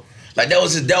pagan, bro. Like that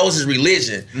was his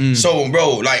religion. So,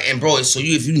 bro, like, and bro, so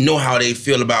if you know how they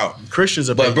feel about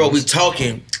Christians, but bro, we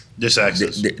talking this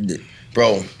access,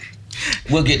 bro.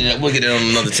 We'll get it on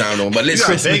another time though. But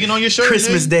listen, you got bacon on your shirt.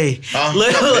 Christmas Day.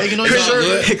 Bacon on your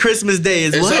shirt. Christmas Day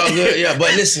is it's what? all good. Yeah,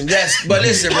 but listen,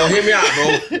 bro. Hear me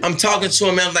out, bro. I'm talking to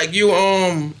him, man. I'm like, I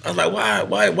was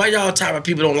like, why y'all type of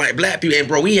people don't like black people? And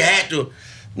bro, we had to,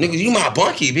 nigga, you my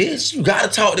bunkie, bitch. You gotta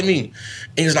talk to me.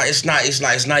 And he's like, it's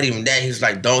not even that. He's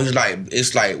like, don't. He's like,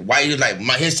 it's like, why? He's like,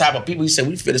 his type of people. He said,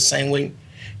 we feel the same way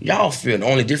y'all feel. The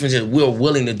only difference is we're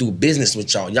willing to do business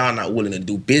with y'all. Y'all not willing to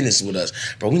do business with us.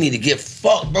 Bro, we need to get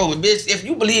fucked, bro. Bitch, if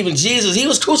you believe in Jesus, he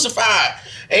was crucified.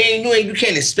 And you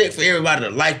can't expect for everybody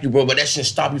to like you, bro, but that shouldn't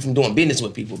stop you from doing business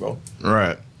with people, bro.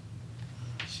 Right.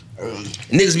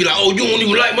 Niggas be like, oh, you don't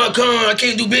even like my kind. I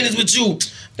can't do business with you.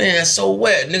 Man, so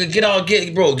what? Nigga, get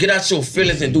out your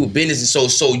feelings and do business and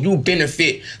so you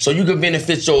benefit, so you can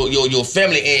benefit your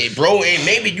family and bro, and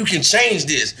maybe you can change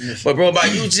this. But bro, by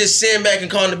you just sitting back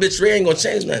and calling the bitch red ain't gonna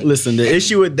change nothing. Listen, the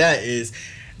issue with that is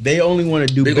they only want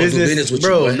to do business with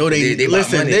bro. You, no, they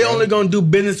listen. Money, they bro. only gonna do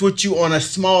business with you on a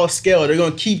small scale. They're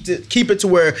gonna keep it to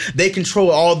where they control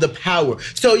all the power.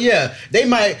 So yeah, they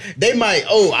might.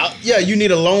 You need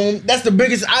a loan. That's the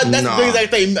biggest. The biggest I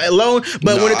think a loan.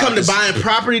 But when it comes to buying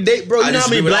property, you know how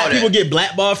many black people get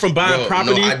blackballed from buying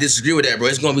property? No, I disagree with that, bro.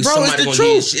 It's gonna be somebody gonna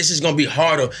get. It's just gonna be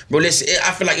harder, bro. Listen,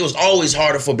 I feel like it was always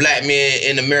harder for black men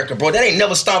in America, bro. That ain't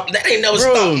never stopped. That ain't never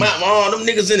stopped. Them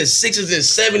niggas in the 60s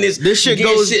and 70s. This shit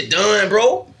goes. Shit done,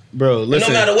 bro. Bro, listen.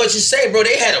 No matter what you say, bro,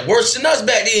 they had it worse than us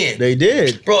back then. They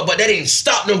did, bro. But that didn't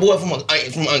stop them, boy, from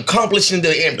accomplishing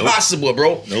the impossible,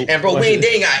 bro. Nope. And bro, they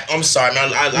ain't got. I'm sorry, man.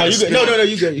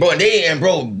 You good. Bro, they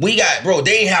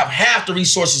ain't have half the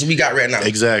resources we got right now.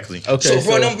 Exactly. Okay. So,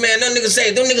 bro, them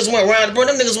niggas went around. Bro,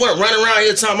 them niggas weren't running around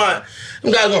here talking about.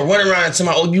 Them guys gonna run around and talking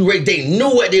about, oh, you rape. They knew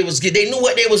what they was getting. They knew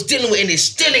what they was dealing with, and they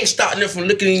still ain't stopping them from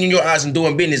looking in your eyes and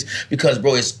doing business. Because,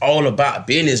 bro, it's all about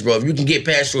business, bro. If you can get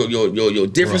past your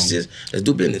differences, let's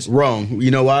do business. Wrong. You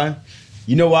know why?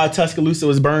 You know why Tuscaloosa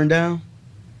was burned down?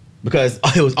 Because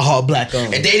it was all black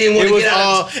owned. And they didn't want to get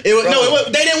out. They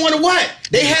didn't want to what?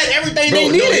 They had everything they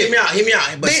needed. No, hear me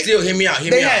out. But still, hear me out.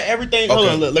 They had everything. Okay.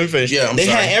 Hold on, let me finish. Yeah, They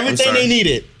had everything they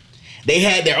needed. They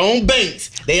had their own banks,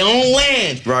 their own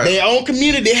land, their own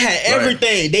community. They had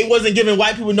everything. They wasn't giving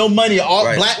white people no money.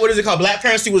 Black, what is it called? Black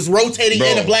currency was rotating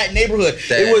in a black neighborhood.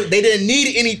 They didn't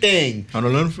need anything.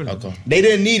 They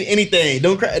didn't need anything.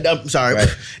 Don't cry. I'm sorry.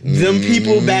 Them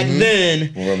people back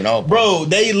then, bro,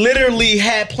 they literally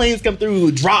had planes come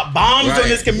through, drop bombs on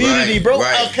this community, bro.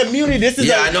 A community. This is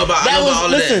I know about all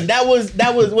of that. That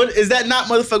was what is that not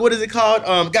motherfucker? What is it called?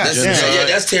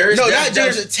 That's terrorist. No, not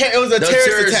terrorist. It was a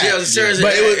terrorist attack.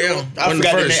 But it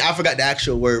was, I forgot the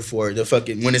actual word for it. The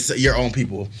fucking when it's your own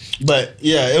people. But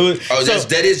yeah, it was. Oh,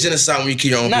 that is genocide when you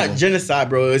kill your own people. Not genocide,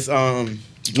 bro. It's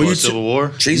Civil War.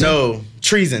 Treason. No,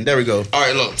 treason. There we go. All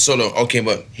right, look. Okay,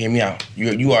 but hear me out.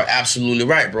 You are absolutely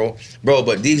right, bro.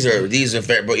 But these are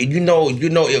fair, bro. You know,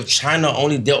 if China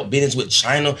only dealt business with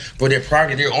China, bro,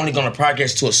 they're only gonna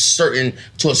progress to a certain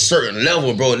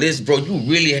level, bro. You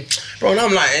really, bro. And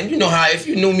I'm like, and you know how if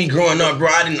you knew me growing up, bro,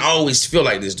 I didn't always feel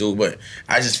like this, dude. But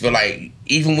I just feel like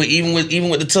even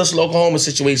with the Tulsa, Oklahoma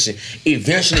situation,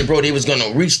 eventually, bro, they was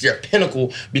gonna reach their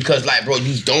pinnacle because, like, bro,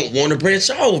 you don't want to branch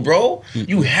off, bro.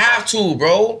 You have to,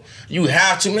 bro. You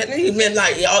have to, man.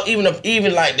 Like, y'all,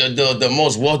 even like the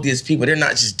most wealthiest people, they're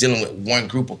not just dealing with one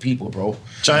group of people, bro.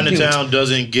 Chinatown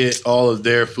doesn't get all of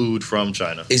their food from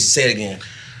China. Say it again.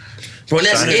 Bro,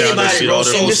 that's Chinatown anybody, bro.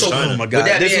 oh my God. Go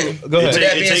ahead.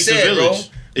 It takes a village.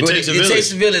 It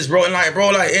takes a village, bro. And like,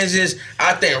 bro, like, it's just,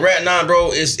 I think right now,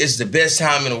 bro, it's the best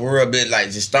time in the world, but like,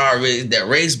 just start that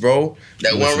race, bro.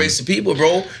 That one race of people,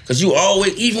 bro. Cause you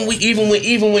always, even when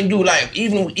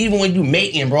you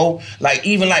mating, bro. Like,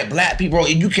 even like black people, bro.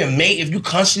 If you can mate, if you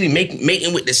constantly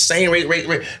mating with the same rate,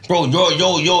 bro.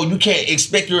 You can't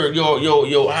expect your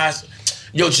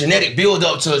genetic build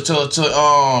up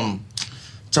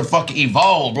to fucking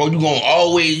evolve, bro. You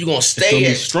gonna stay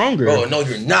be stronger, bro. No,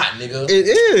 you're not, nigga. It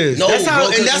is. No, that's how,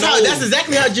 bro, and that's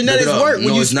exactly how genetics work.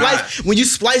 When you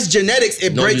splice genetics,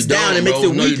 it breaks down and makes it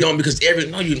weaker. No, you don't, because every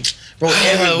race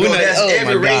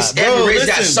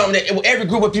got something. Every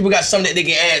group of people got something that they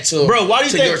can add to. Bro, why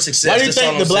do you your success? Why do you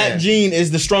think the black gene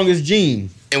is the strongest gene?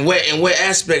 In what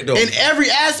aspect though? In every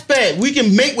aspect, we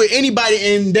can mate with anybody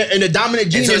in the dominant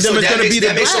gene, and them is going to be the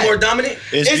black. Makes them more dominant.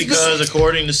 It's because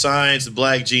according to science, the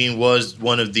black gene was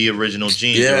one of the original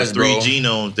genes. Yes, there was 3 bro.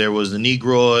 genomes. There was the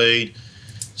Negroid,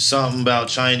 something about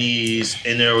Chinese,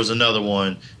 and there was another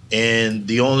one. And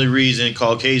the only reason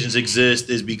Caucasians exist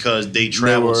is because they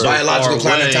traveled so biological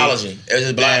far away climatology.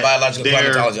 It's biological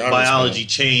climatology. Their biology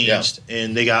changed,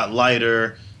 and they got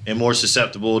lighter and more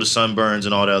susceptible to sunburns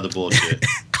and all that other bullshit.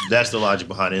 That's the logic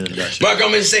behind it in a nutshell. My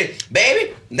grandma say,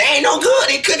 baby, they ain't no good.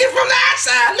 They cooking from the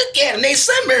outside. Look at them. They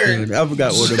sunburned. I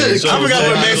forgot what it was. I forgot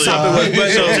what main topic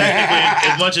was. So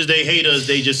technically, as much as they hate us,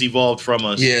 they just evolved from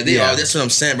us. Yeah, they are. That's what I'm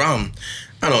saying, bro.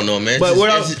 I don't know, man. But this is what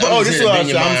I was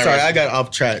saying. I'm sorry, I got off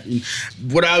track.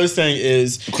 What I was saying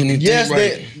is, yes,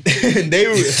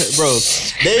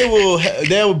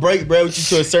 they'll break bread with you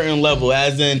to a certain level.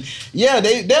 As in, yeah,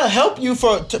 they'll help you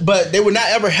but they will not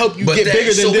ever help you get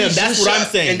bigger than them. That's what I'm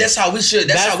saying. And that's how we should.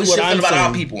 That's how we should feel about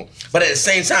our people. But at the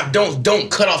same time,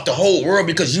 don't cut off the whole world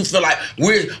because you feel like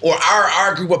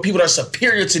our group of people are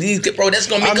superior to these. Bro, that's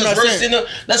gonna make us worse than the.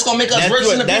 That's gonna make us worse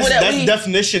than the people that we. That's the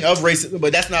definition of racism,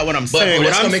 but that's not what I'm saying.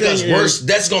 That's gonna make us worse.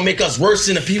 That's gonna make us worse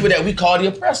than the people that we call the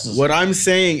oppressors. What I'm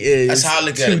saying is, that's how I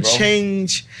look at it, bro.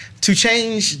 To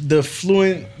change the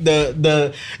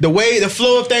the way the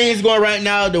flow of things going right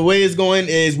now, the way it's going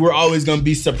is we're always gonna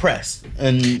be suppressed.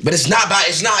 But it's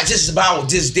not just about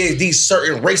these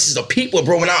certain races of people,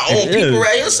 bro. When our own people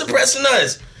right here suppressing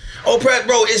us. Oh,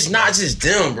 bro, it's not just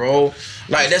them, bro.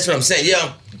 Like, that's what I'm saying.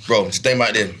 Yeah, bro, just think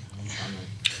about this.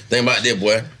 Think about this,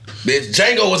 boy. Bitch,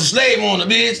 Django was a slave owner,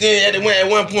 bitch. And at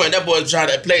one point, that boy tried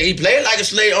to play. He played like a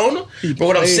slave owner. But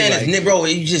what I'm saying is, bro,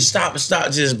 you just stop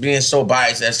just being so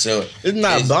biased. It's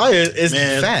not biased. It's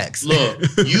facts. Look,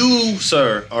 you,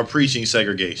 sir, are preaching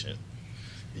segregation.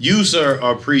 You, sir,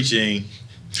 are preaching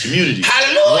community.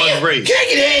 Hallelujah. One race. Can't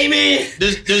get amen.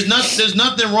 There's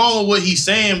nothing wrong with what he's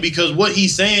saying because what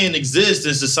he's saying exists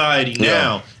in society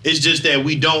now. Yeah. It's just that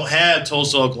we don't have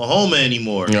Tulsa, Oklahoma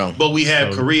anymore. Yeah. But we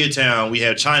have Koreatown, we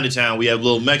have Chinatown, we have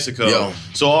Little Mexico. Yeah.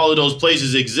 So all of those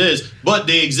places exist, but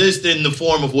they exist in the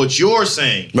form of what you're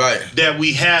saying. Right. That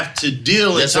we have to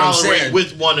deal and tolerate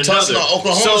with one another. Tulsa,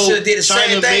 Oklahoma should have did the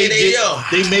same thing.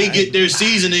 They may get their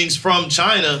seasonings from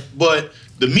China, but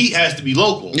the meat has to be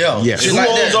local. Yeah. Yes. Who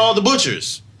owns all the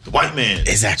butchers? The white man.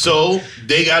 Exactly. So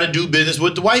they got to do business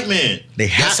with the white man. They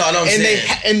have. That's all I'm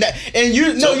saying. And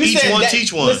you know, you each said one that,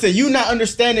 teach one. Listen, you not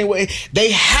understanding what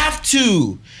they have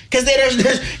to, because there's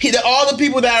all the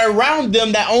people that are around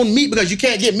them that own meat because you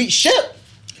can't get meat shipped.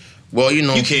 Well, you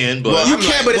know, you can, but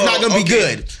but it's not gonna be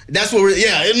good. That's what we're.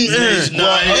 Yeah, I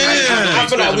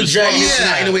feel like we drag this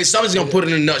out. Anyway, somebody's gonna put it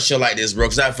in a nutshell like this, bro.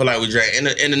 Because I feel like we drag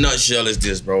in a nutshell is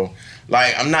this, bro.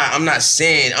 Like I'm not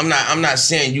saying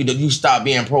you stop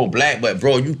being pro-black, but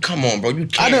bro, you come on, bro. You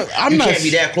can't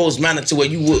be that close-minded to where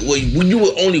you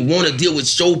would only want to deal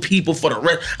with your people for the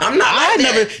rest. I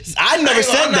never said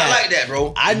that. I'm not like that,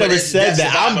 bro. I never said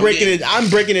that. I'm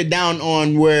breaking it down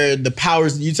on where the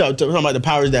powers you talking about the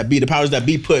powers that be. The powers that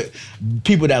be put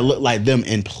people that look like them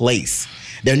in place.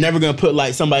 They're never gonna put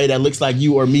like somebody that looks like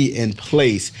you or me in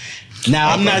place.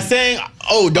 Now, I'm not saying,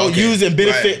 don't use and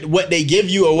benefit what they give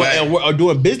you or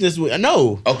doing business with.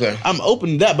 No. Okay. I'm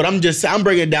open to that, but I'm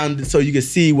breaking it down so you can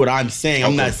see what I'm saying.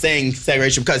 I'm not saying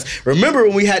segregation because remember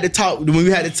when we had to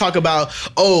talk about,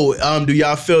 do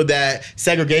y'all feel that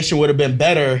segregation would have been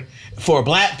better for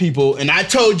black people? And I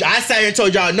sat here and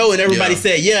told y'all no, and everybody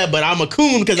said yeah, but I'm a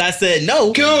coon because I said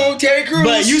no. Coon, Terry Crews.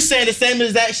 But you saying the same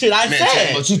exact shit I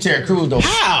said. But you Terry Crews though.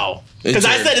 How? Because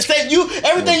I said the same.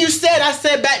 Everything you said, I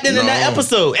said back then in that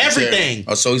episode. Everything.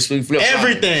 Oh, so he flipped.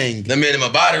 Everything. The man in my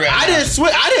body right now. I didn't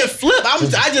switch. I didn't flip. I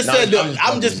just said.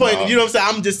 I'm just pointing. You know what I'm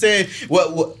saying? I'm just saying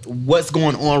what's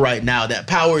going on right now. That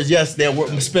power is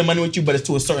we spend money with you, but it's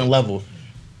to a certain level.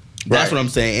 That's what I'm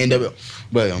saying. But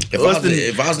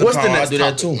if I was the power, I'd do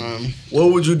that too.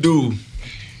 What would you do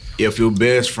if your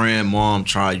best friend mom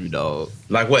tried you, dog?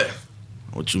 Like what?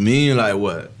 What you mean? Like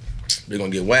what? They're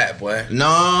gonna get whacked, boy.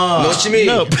 No. Know what you mean?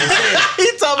 No. He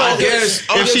talking about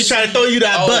if she try to throw you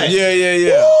that butt. Yeah.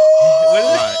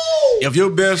 Right. If your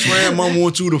best friend mom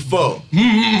wants you to fuck, what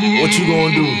you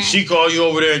gonna do? She call you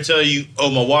over there and tell you, "Oh,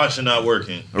 my washer not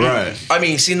working." Right. I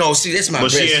mean, that's my best friend.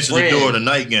 But she answered the door in a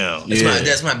nightgown.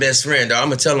 That's my best friend, dog. I'm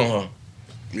gonna tell her.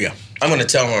 Yeah. I'm gonna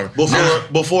tell her.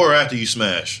 Before or after you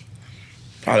smash?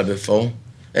 Probably before.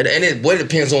 And it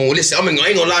depends on this. I ain't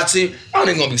gonna lie to you. I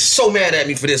ain't gonna be so mad at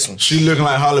me for this one. She looking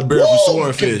like Halle Berry from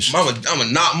Swordfish. I'ma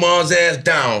knock mom's ass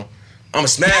down. I'ma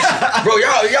smash it. Bro,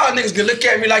 y'all niggas can look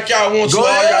at me like y'all want to. All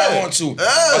y'all want to.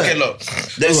 Okay, look.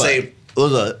 Let's say.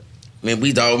 What's up? Man, my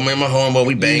homeboy,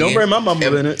 we banging. Don't bring my mama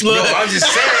in it. No, I'm just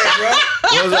saying, bro.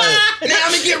 What's up? Now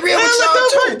I'm gonna get real with y'all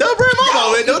too. Don't bring my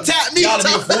mama in. Don't tap me. Y'all be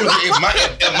a fool.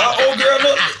 If my old girl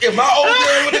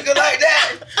look looking like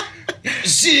that,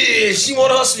 shit, she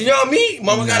wanna hustle young me.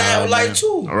 Mama gotta have a life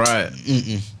too. All right.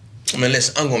 I mean,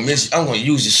 listen, I'm gonna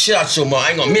use the shit out your mom. I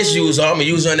ain't gonna misuse her. I'm gonna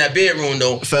use her in that bedroom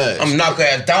though. Facts. I'm gonna knock her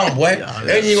ass down, boy.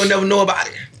 And you gonna never know about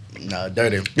it. Nah,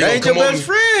 dirty. That ain't your best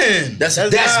friend. That's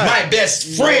my best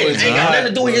friend. Ain't got nothing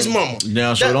to do with his mama.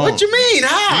 Damn, sure don't. What you mean?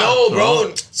 How? No,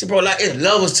 bro. See, bro, like it's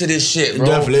levels to this shit, bro. It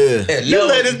definitely is. You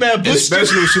let this man push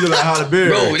Especially if she look like Halle Berry.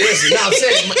 Bro, listen, now I'm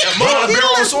saying, Halle Berry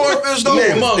on Swordfish though.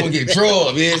 man, mom gonna get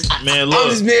drugged, bitch. Man, I'm look.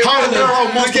 just being Halle Berry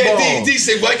on look at Monster D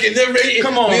say, boy, I can never eat.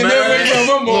 Come on, man.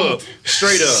 Look,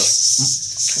 straight up.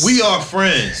 We are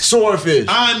friends. Swordfish.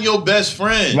 I'm your best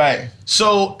friend. Right.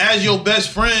 So, as your best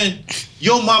friend,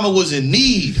 your mama was in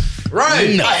need.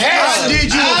 Right. I I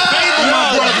did you a favor,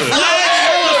 my brother.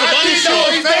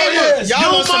 Y'all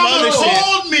Your on some mama other shit.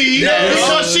 called me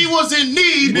because she was in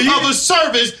need of a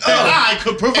service that I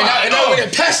could provide. And I went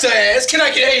and passed her ass. Can I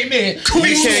get amen?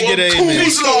 We can't get amen.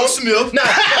 Cool Smith. Lock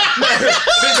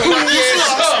this coon up,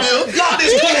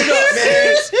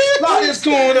 man. Lock this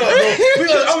coon up,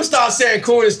 bro. I'm gonna start saying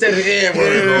coon instead of the N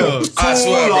word, bro. I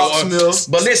swear, bro.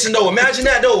 But listen, though, imagine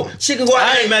that, though. She can go out there.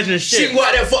 I ain't imagining She shit. can go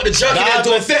out there and fuck the junkie that's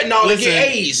doing fentanyl and get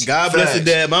AIDS. God bless her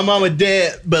dad. My mama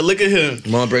dead, but look at him.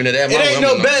 Mom, bring that ass. It ain't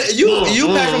no better. You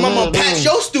pack from my mama, pack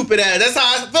your stupid ass. That's how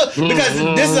I feel. Because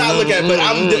this is how I look at it. But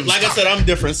like I said, I'm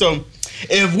different. So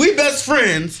if we best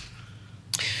friends,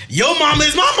 your mama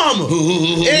is my mama.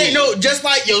 It ain't no just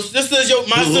like your sister's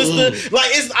my sister. Like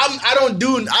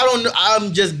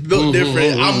I'm just built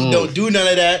different. I don't do none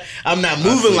of that. I'm not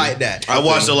moving like that. I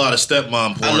watched a lot of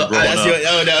stepmom porn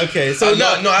growing up. Okay. So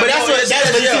that's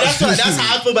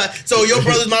how I feel about it. So your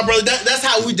brother's my brother. That's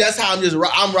how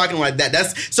I'm rocking like that.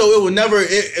 So it will never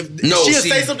she'll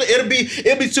say something, it'll be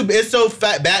too it's so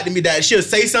bad to me that she'll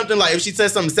say something like if she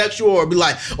says something sexual or be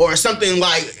like or something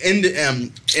like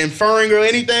inferring or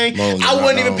anything. I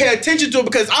wouldn't even pay attention to it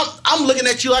because I'm looking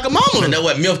at you like a mama. You know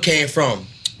what milk came from?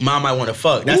 Mom might want to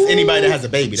fuck. That's anybody that has a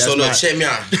baby. That's so look, not, check me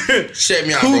out. Check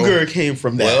me out, Cougar bro. came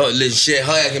from that. Well, listen, shit,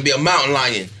 her ass can be a mountain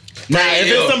lion. Now, if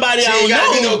it's somebody I don't she ain't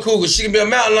gotta be know, no cougar. She can be a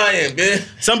mountain lion, man.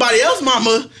 somebody else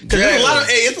mama. Because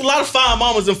it's a lot of fine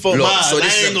mamas in Fort Myers. So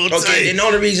this I ain't gonna tell you. and the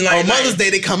only reason like on Mother's Day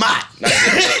they come out. They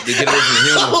get away from the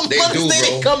human. They do, bro.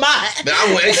 They come out. But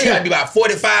I want she gotta be about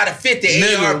 45 to 50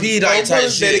 ARP like type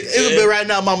shit. It's a bit right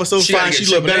now, mama so fine she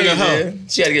look better than her.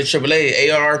 She had to get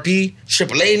AAA, ARP,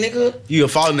 AAA, nigga. You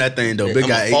fall in that thing though. Big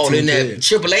guy 18. Fall in that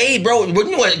AAA, bro. But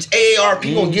you know what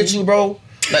AARP gonna get you, bro?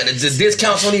 Like the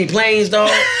discounts on these planes, dog.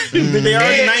 They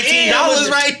already $19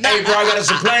 right now. Hey, bro, I got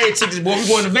some plane tickets, boy. We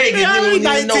going to Vegas. They already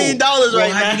 $19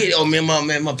 right now. Oh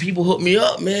man, my people hooked me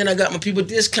up, man. I got my people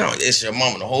discount. It's your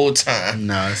mama the whole time.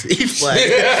 Nah, it's E-Flag.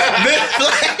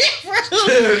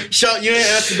 Shut, you ain't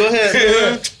answer. Go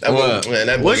ahead. What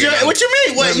What you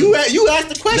mean? What you asked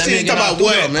the question? You talking about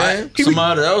what, man?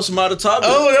 That was somebody topic.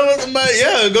 Oh, that was somebody.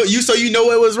 Yeah, go. So you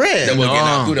know it was red. That wasn't getting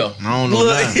out through though. I don't know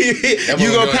that.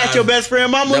 You gonna pat your best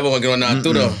friend, mama? That wasn't going out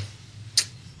through though.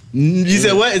 You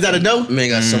said what? Is that a no? Man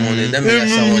got someone in. That man got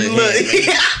someone in. Look, you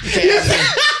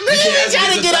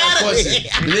trying to get out of here.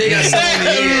 They got someone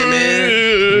in here,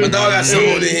 man. My dog got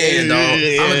someone in here, dog.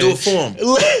 I'ma do it for him.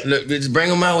 Look, just bring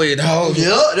him my way, dog.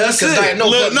 Yeah, that's it. Like, no,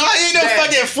 ain't no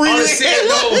fucking free. On the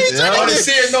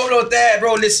serious note, Dad,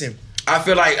 bro, listen. I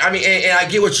feel like, I mean, and I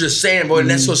get what you're saying, bro, and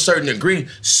that's to a certain degree.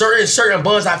 Certain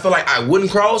bonds I feel like I wouldn't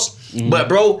cross, but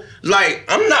bro, like,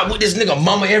 I'm not with this nigga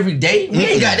mama every day. We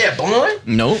ain't got that bond.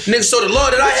 No. Nigga, so the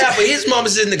love that I have for his mama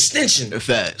is an extension.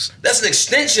 Facts. That's an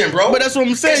extension, bro. But that's what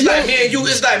I'm saying. It's like me and you.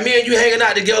 It's like me and you hanging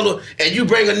out together, and you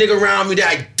bring a nigga around me that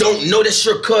I don't know. That's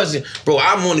your cousin, bro.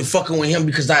 I'm only fucking with him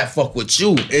because I fuck with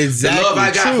you. Exactly. The love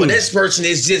I got for this person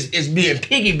is being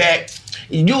piggybacked.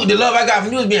 The love I got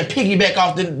from you is being piggyback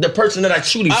off the person that I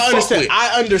truly fuck with.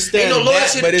 I understand Ain't no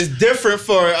that, but it's different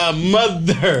for a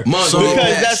mother.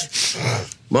 Because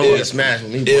Mama would smash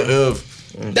with me, bro.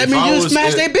 that means you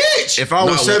smash that bitch. If I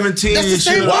was 17 That's the and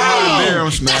same. shit, Wow.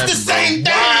 That's the same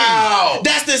thing. Wow.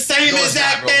 That's the same No, it's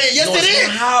exact not, bro. thing. Yes, No, it it's is.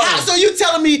 not. How? So you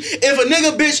telling me if a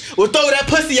nigga bitch will throw that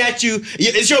pussy at you,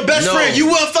 it's your best No. friend, you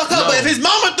will fuck her. No. But if his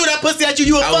mama threw that pussy at you,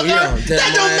 you will fuck her.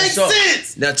 That don't make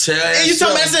sense. Now tell And you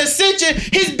talking about it's an extension?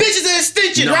 His bitch is an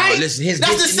extension, No, right? listen, his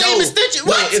That's bitch- the same no. extension.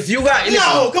 No, What? if you got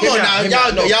No, come on now. We're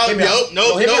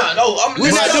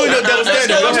not doing no double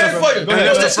standard. Go ahead. Go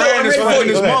ahead. Mr. Fran is fucking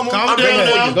his mama. Calm down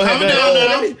now. Calm down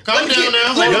now. Calm down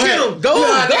now. Let me get him. Go.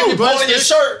 You pulling your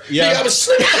shirt. Yeah. Nigga, I was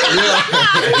slipping.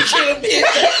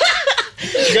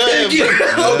 Go ahead.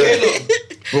 Okay, look.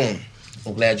 Boom.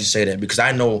 I'm glad you say that because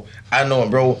I know,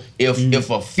 bro. If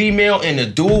a female and a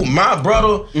dude, my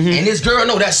brother and this girl,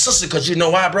 no, that's sister. Cause you know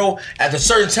why, bro? At a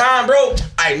certain time, bro,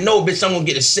 I know, bitch, I'm gonna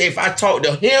get to say if I talk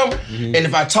to him and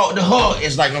if I talk to her,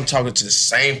 it's like I'm talking to the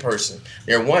same person.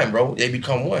 They're one, bro. They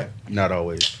become one. Not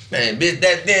always. Man, bitch,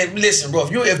 then listen, bro.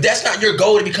 If that's not your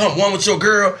goal to become one with your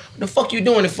girl, what the fuck you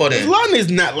doing it for then? London is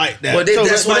not like that. Well,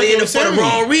 that's why they in it for the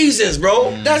wrong reasons,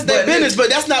 bro. That's their business, but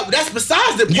that's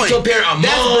beside the point. You compare a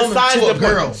mom to a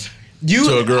girl.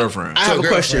 To a girlfriend. I have a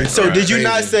question. So Right, did you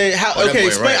not say how? that Okay, boy,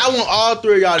 explain. right. I want all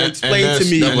three of y'all to explain to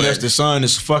me. Unless the son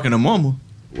is fucking a mama.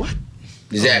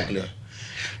 Exactly.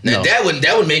 Now No.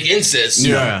 that would make incest.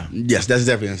 Yeah. Yes, that's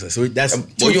definitely incest. So that's Well,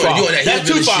 too you far. doing that That's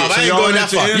too hillbilly far. shit. I So ain't y'all going that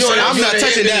into far. incest? I'm You not doing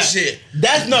touching that that. hillbilly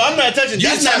shit. I'm not touching.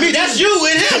 That's not me. That's you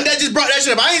and him that just brought that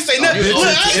shit up. I ain't say nothing. you Look, I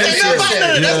ain't say nothing about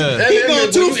none of Yeah. that. He's going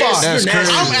too far. That's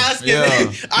crazy. I'm asking.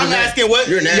 Yeah. I'm asking what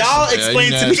You're nasty. y'all Yeah, explain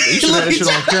you to me. nasty. You should have that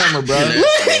shit on camera, bro.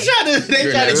 Look, they try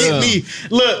to get me.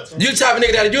 Look. You the type of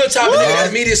nigga that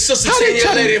meet his sister How 10 they years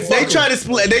later and fuck they try to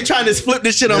split. They trying to flip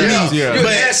this shit on me. Yeah. You But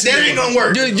nasty that nigga. ain't gonna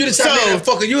work. You the type of nigga that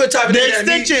fucker. You the type of The nigga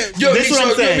that extension. you'll This is what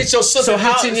I'm saying. meet your sister So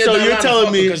how? 15 years So down you're the line telling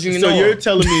and me. fuck her 'cause you So know you're her.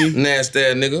 telling me. Nasty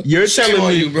ass nigga. You're Shame telling on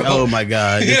me. you, bro. Oh my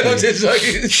God. You know, just like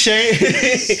Shane.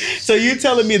 So you're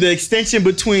telling me the extension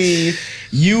between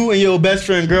you and your best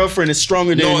friend girlfriend is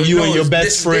stronger than you and your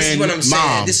best friend This is what I'm saying.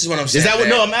 mom. This is what I'm saying. Is that what?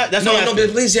 man. No, I'm at. That's no, what no.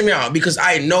 But please hear me out because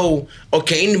I know.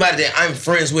 Okay, anybody that I'm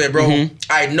friends with, bro, Mm-hmm.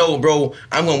 I know, bro.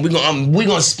 We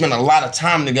gonna spend a lot of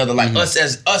time together, like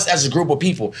Mm-hmm. us as a group of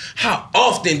people. How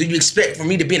often do you expect for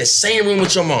me to be in the same room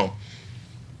with your mom?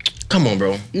 Come on,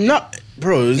 bro. No,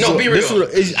 bro. No, be real.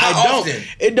 How often?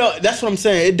 It don't. That's what I'm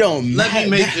saying. It don't. Let me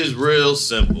make this real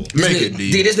simple. Make it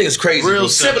deep. Dude, this nigga's crazy. Real Bro.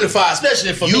 simple. Simplify,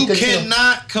 especially for me. You 'cause,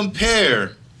 cannot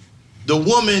compare the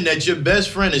woman that your best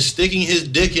friend is sticking his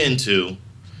dick into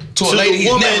to a to lady the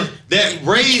he's woman never that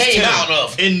raised came him out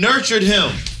of. and nurtured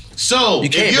him. So You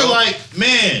can't, if you're bro. like,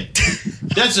 man,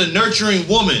 that's a nurturing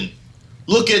woman.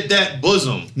 Look at that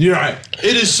bosom. You're right.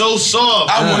 It is so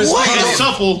soft. I wanna see It's it.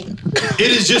 supple.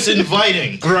 It is just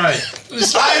inviting. Right.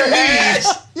 Spider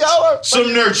ass. Y'all are.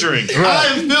 Some nurturing. I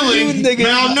am feeling You niggas-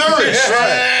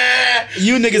 malnourished.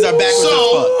 You niggas are backwards as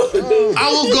So I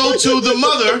will go to the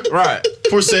mother Right.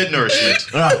 for said nourishment.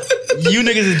 Right. fuck. You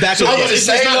niggas is backwards. So It's it's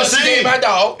the same not the as same. my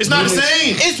dog. It's not the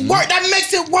same. It's work. That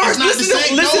makes it worse. It's not the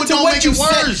same. No, Listen it to don't what make you it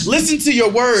said. worse. Listen to your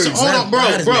words. So hold on,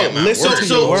 Why does bro. that matter? Listen to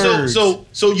your words.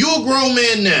 So you a grown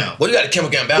man now. Well, you got a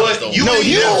chemical imbalance But though. you No, ain't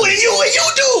you never- and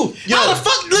you do. Yo, How the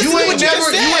fuck? Listen you to ain't what you never,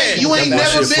 just you said. ain't, you ain't That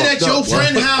never shit been at fucked your up, bro.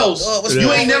 friend's house. what's You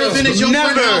wrong? ain't never been at your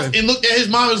Never. friend's house and looked at his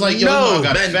mom and was like, yo, No. mom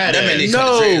got a Man, fat that man ass. needs No.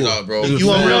 some dreads off, bro. You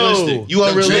No. unrealistic. You Them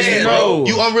unrealistic, dreads, bro. bro.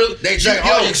 You unreal. They drag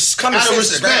all your common out of sense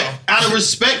to the ground. respect. Out of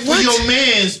respect for your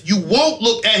mans, you won't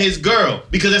look at his girl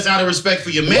because that's out of respect for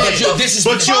your man. But your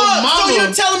disrespect- But your Oh, mama. so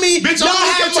you're telling me Bitch, y'all I'm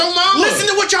look have at your mama. Listen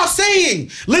to what y'all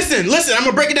saying. Listen. I'm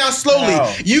gonna break it down slowly.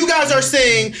 Wow. You guys are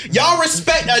saying y'all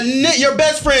respect your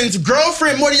best friend's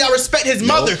girlfriend more than y'all respect his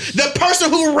mother, the person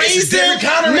who raised him, different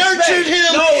kind of nurtured respect.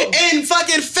 him, No. and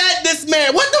fucking fed this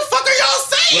man. What the fuck are y'all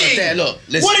saying? Look,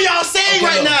 listen. What are y'all saying Okay,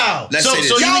 right look. now? Let's So- say this.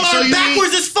 so you Y'all mean- are mean-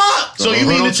 backwards as fuck. So you Bro,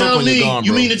 mean don't to tell choke when me? you're gone,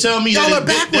 You bro. mean to tell me Y'all that are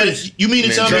backwards. you mean to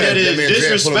Man, tell me Dre- that that it's man Dre pull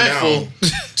him disrespectful?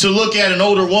 to look at an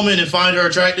older woman and find her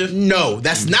attractive? No,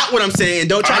 that's not what I'm saying.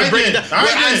 Don't try to break it down. All right,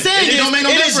 What I'm saying it don't make no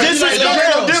difference. It don't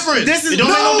make no difference. This is It don't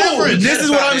make no difference. This is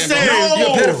what I'm saying. You're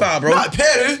a pedophile, bro. Not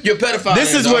petty. You're a pedophile.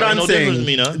 This is what I'm no difference to saying.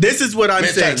 me, no. This is what I'm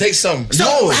Man, saying. take some.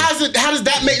 So how does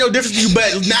that make no difference to you?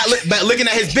 But looking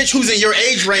at his bitch who's in your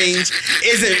age range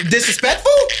isn't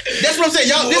disrespectful? That's what I'm saying.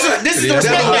 Y'all, this is the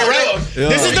respect thing, right? Yeah.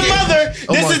 This is the mother.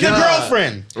 This my is the God.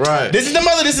 girlfriend. Right. This is the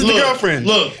mother. This is the Look, girlfriend.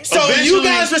 look, So you eventually-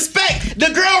 guys respect the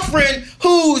girlfriend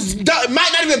who's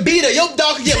might not even be there. Your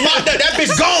dog can get locked up. That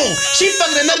bitch gone. She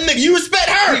fucking another nigga. You respect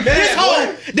her.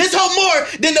 This hoe more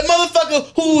than the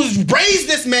motherfucker who's raised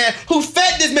this man, who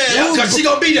fed this man. Yeah, who's- cause she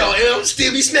gonna be there. It'll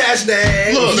still be snatched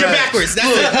that. Look, You're backwards. That's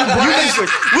it. You're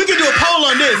backwards. We can do a poll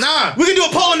on this. Nah. We can do a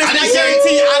poll on this. I And I didn't say-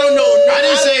 guarantee you, I don't know.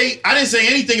 I didn't say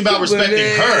anything about respecting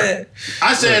her.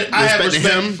 I said I have Respecting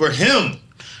respect him? for him.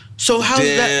 So how's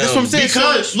that? That's what I'm saying.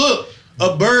 Because look,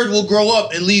 a bird will grow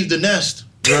up and leave the nest.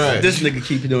 Right. This nigga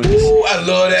keep doing this. Ooh, I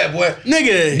love that, boy.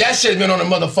 Nigga. That shit's been on the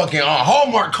motherfucking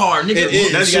Hallmark card, nigga. It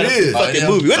is. That You got shit a is. fucking yeah.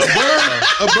 movie. What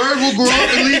the A bird will grow up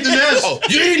and leave the nest. Oh,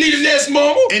 you ain't leave the nest,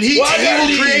 mama. And he Why I gotta will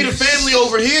leave? create a family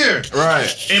over here.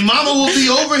 Right. And mama will be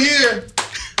over here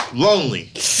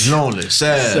lonely. Lonely.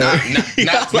 Sad. Now With, you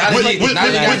got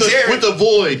with a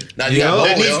void Now you got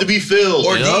that Bo, needs to be filled.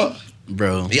 Or Yup. D.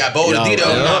 Bro. You got Bo to D though.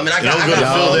 Nah, man, I And I'm got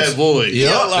gonna fill that void.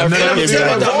 Yep. Okay. I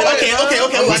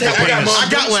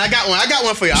I got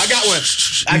one for you.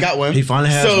 I got one. He finally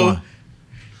has So, one.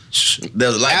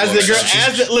 There's a light As bulb. the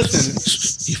girl,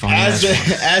 listen, He finally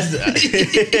has one.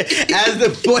 as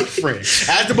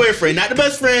the boyfriend, not the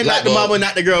best friend, not the Light bulb. mama,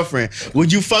 not the girlfriend.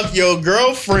 Would you fuck your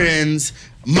girlfriend's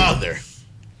mother?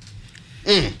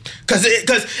 Cause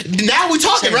now we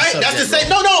talking, Change the right? That's the subject, same.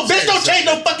 bro. No, bitch, don't change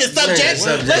no fucking Change the subject.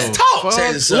 subject. Let's talk.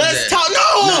 Change the subject. Let's talk. No,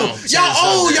 No, change y'all. the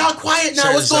Oh, subject. y'all quiet now.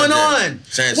 Change What's the going subject. on?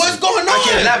 Change the What's subject. going on? I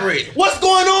can't elaborate. What's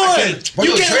going on? Bro, You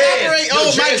your can't dreads- elaborate. your Oh,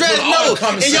 my dreads dreads. put all No, the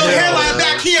common and your sense. hairline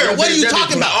back here. Your What are you dreads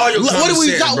talking put about? all your What are common we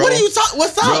sense, talking? bro. What are you talking?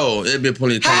 What's up? Bro, it'd be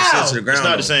pulling common How? sense to the ground. It's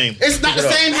not the though. same. It's not Pick the it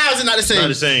up. same. How is it not the same? not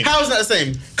the same. How is it not the same?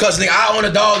 Cause nigga, I own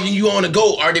a dog and you own a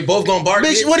goat. Are they both gonna bark?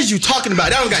 Bitch, what is you talking about?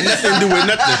 That don't got nothing to do with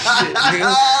nothing.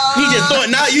 He just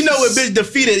throwing. Now you know what bitch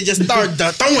defeated. He just started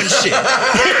throwing shit.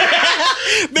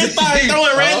 Bitch started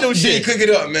throwing random Shit, shit. cook it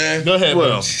up, man. Go ahead. Well,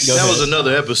 bro. that was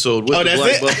another episode with Oh, the that's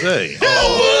Black it? Buffet.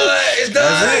 Oh, it's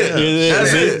done.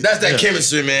 That's it. That's that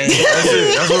chemistry, man. That's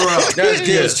it. That's what we're out. That's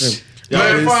chemistry.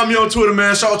 Man, follow me on Twitter,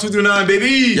 man. Short239, baby.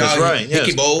 Y'all, That's right, Hickey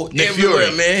yes. Bowl. Nick everywhere,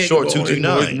 Fury, man. short Hickey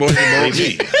Bowl, 229.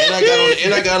 Hickey Bowl.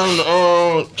 And I got on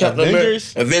the Captain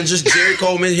Avengers? America, Avengers, Jerry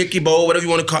Coleman, Hickey Bowl, whatever you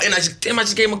want to call it. And I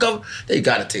just gave him a cover. They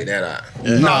gotta take that out.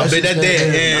 Nah, but that's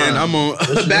dead. And I'm on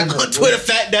back on Twitter.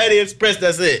 Fat Daddy Express.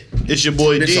 That's it. It's your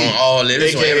boy Bitch D, on all that.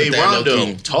 Bitch on aka everything, Rondo,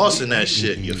 low-key. tossing that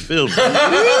shit. You feel me?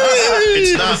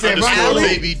 It's not said underscore Rondo?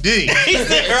 baby D. He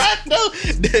said Rondo.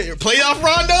 Playoff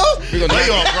Rondo.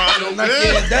 Playoff Rondo, man.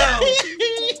 Get it down.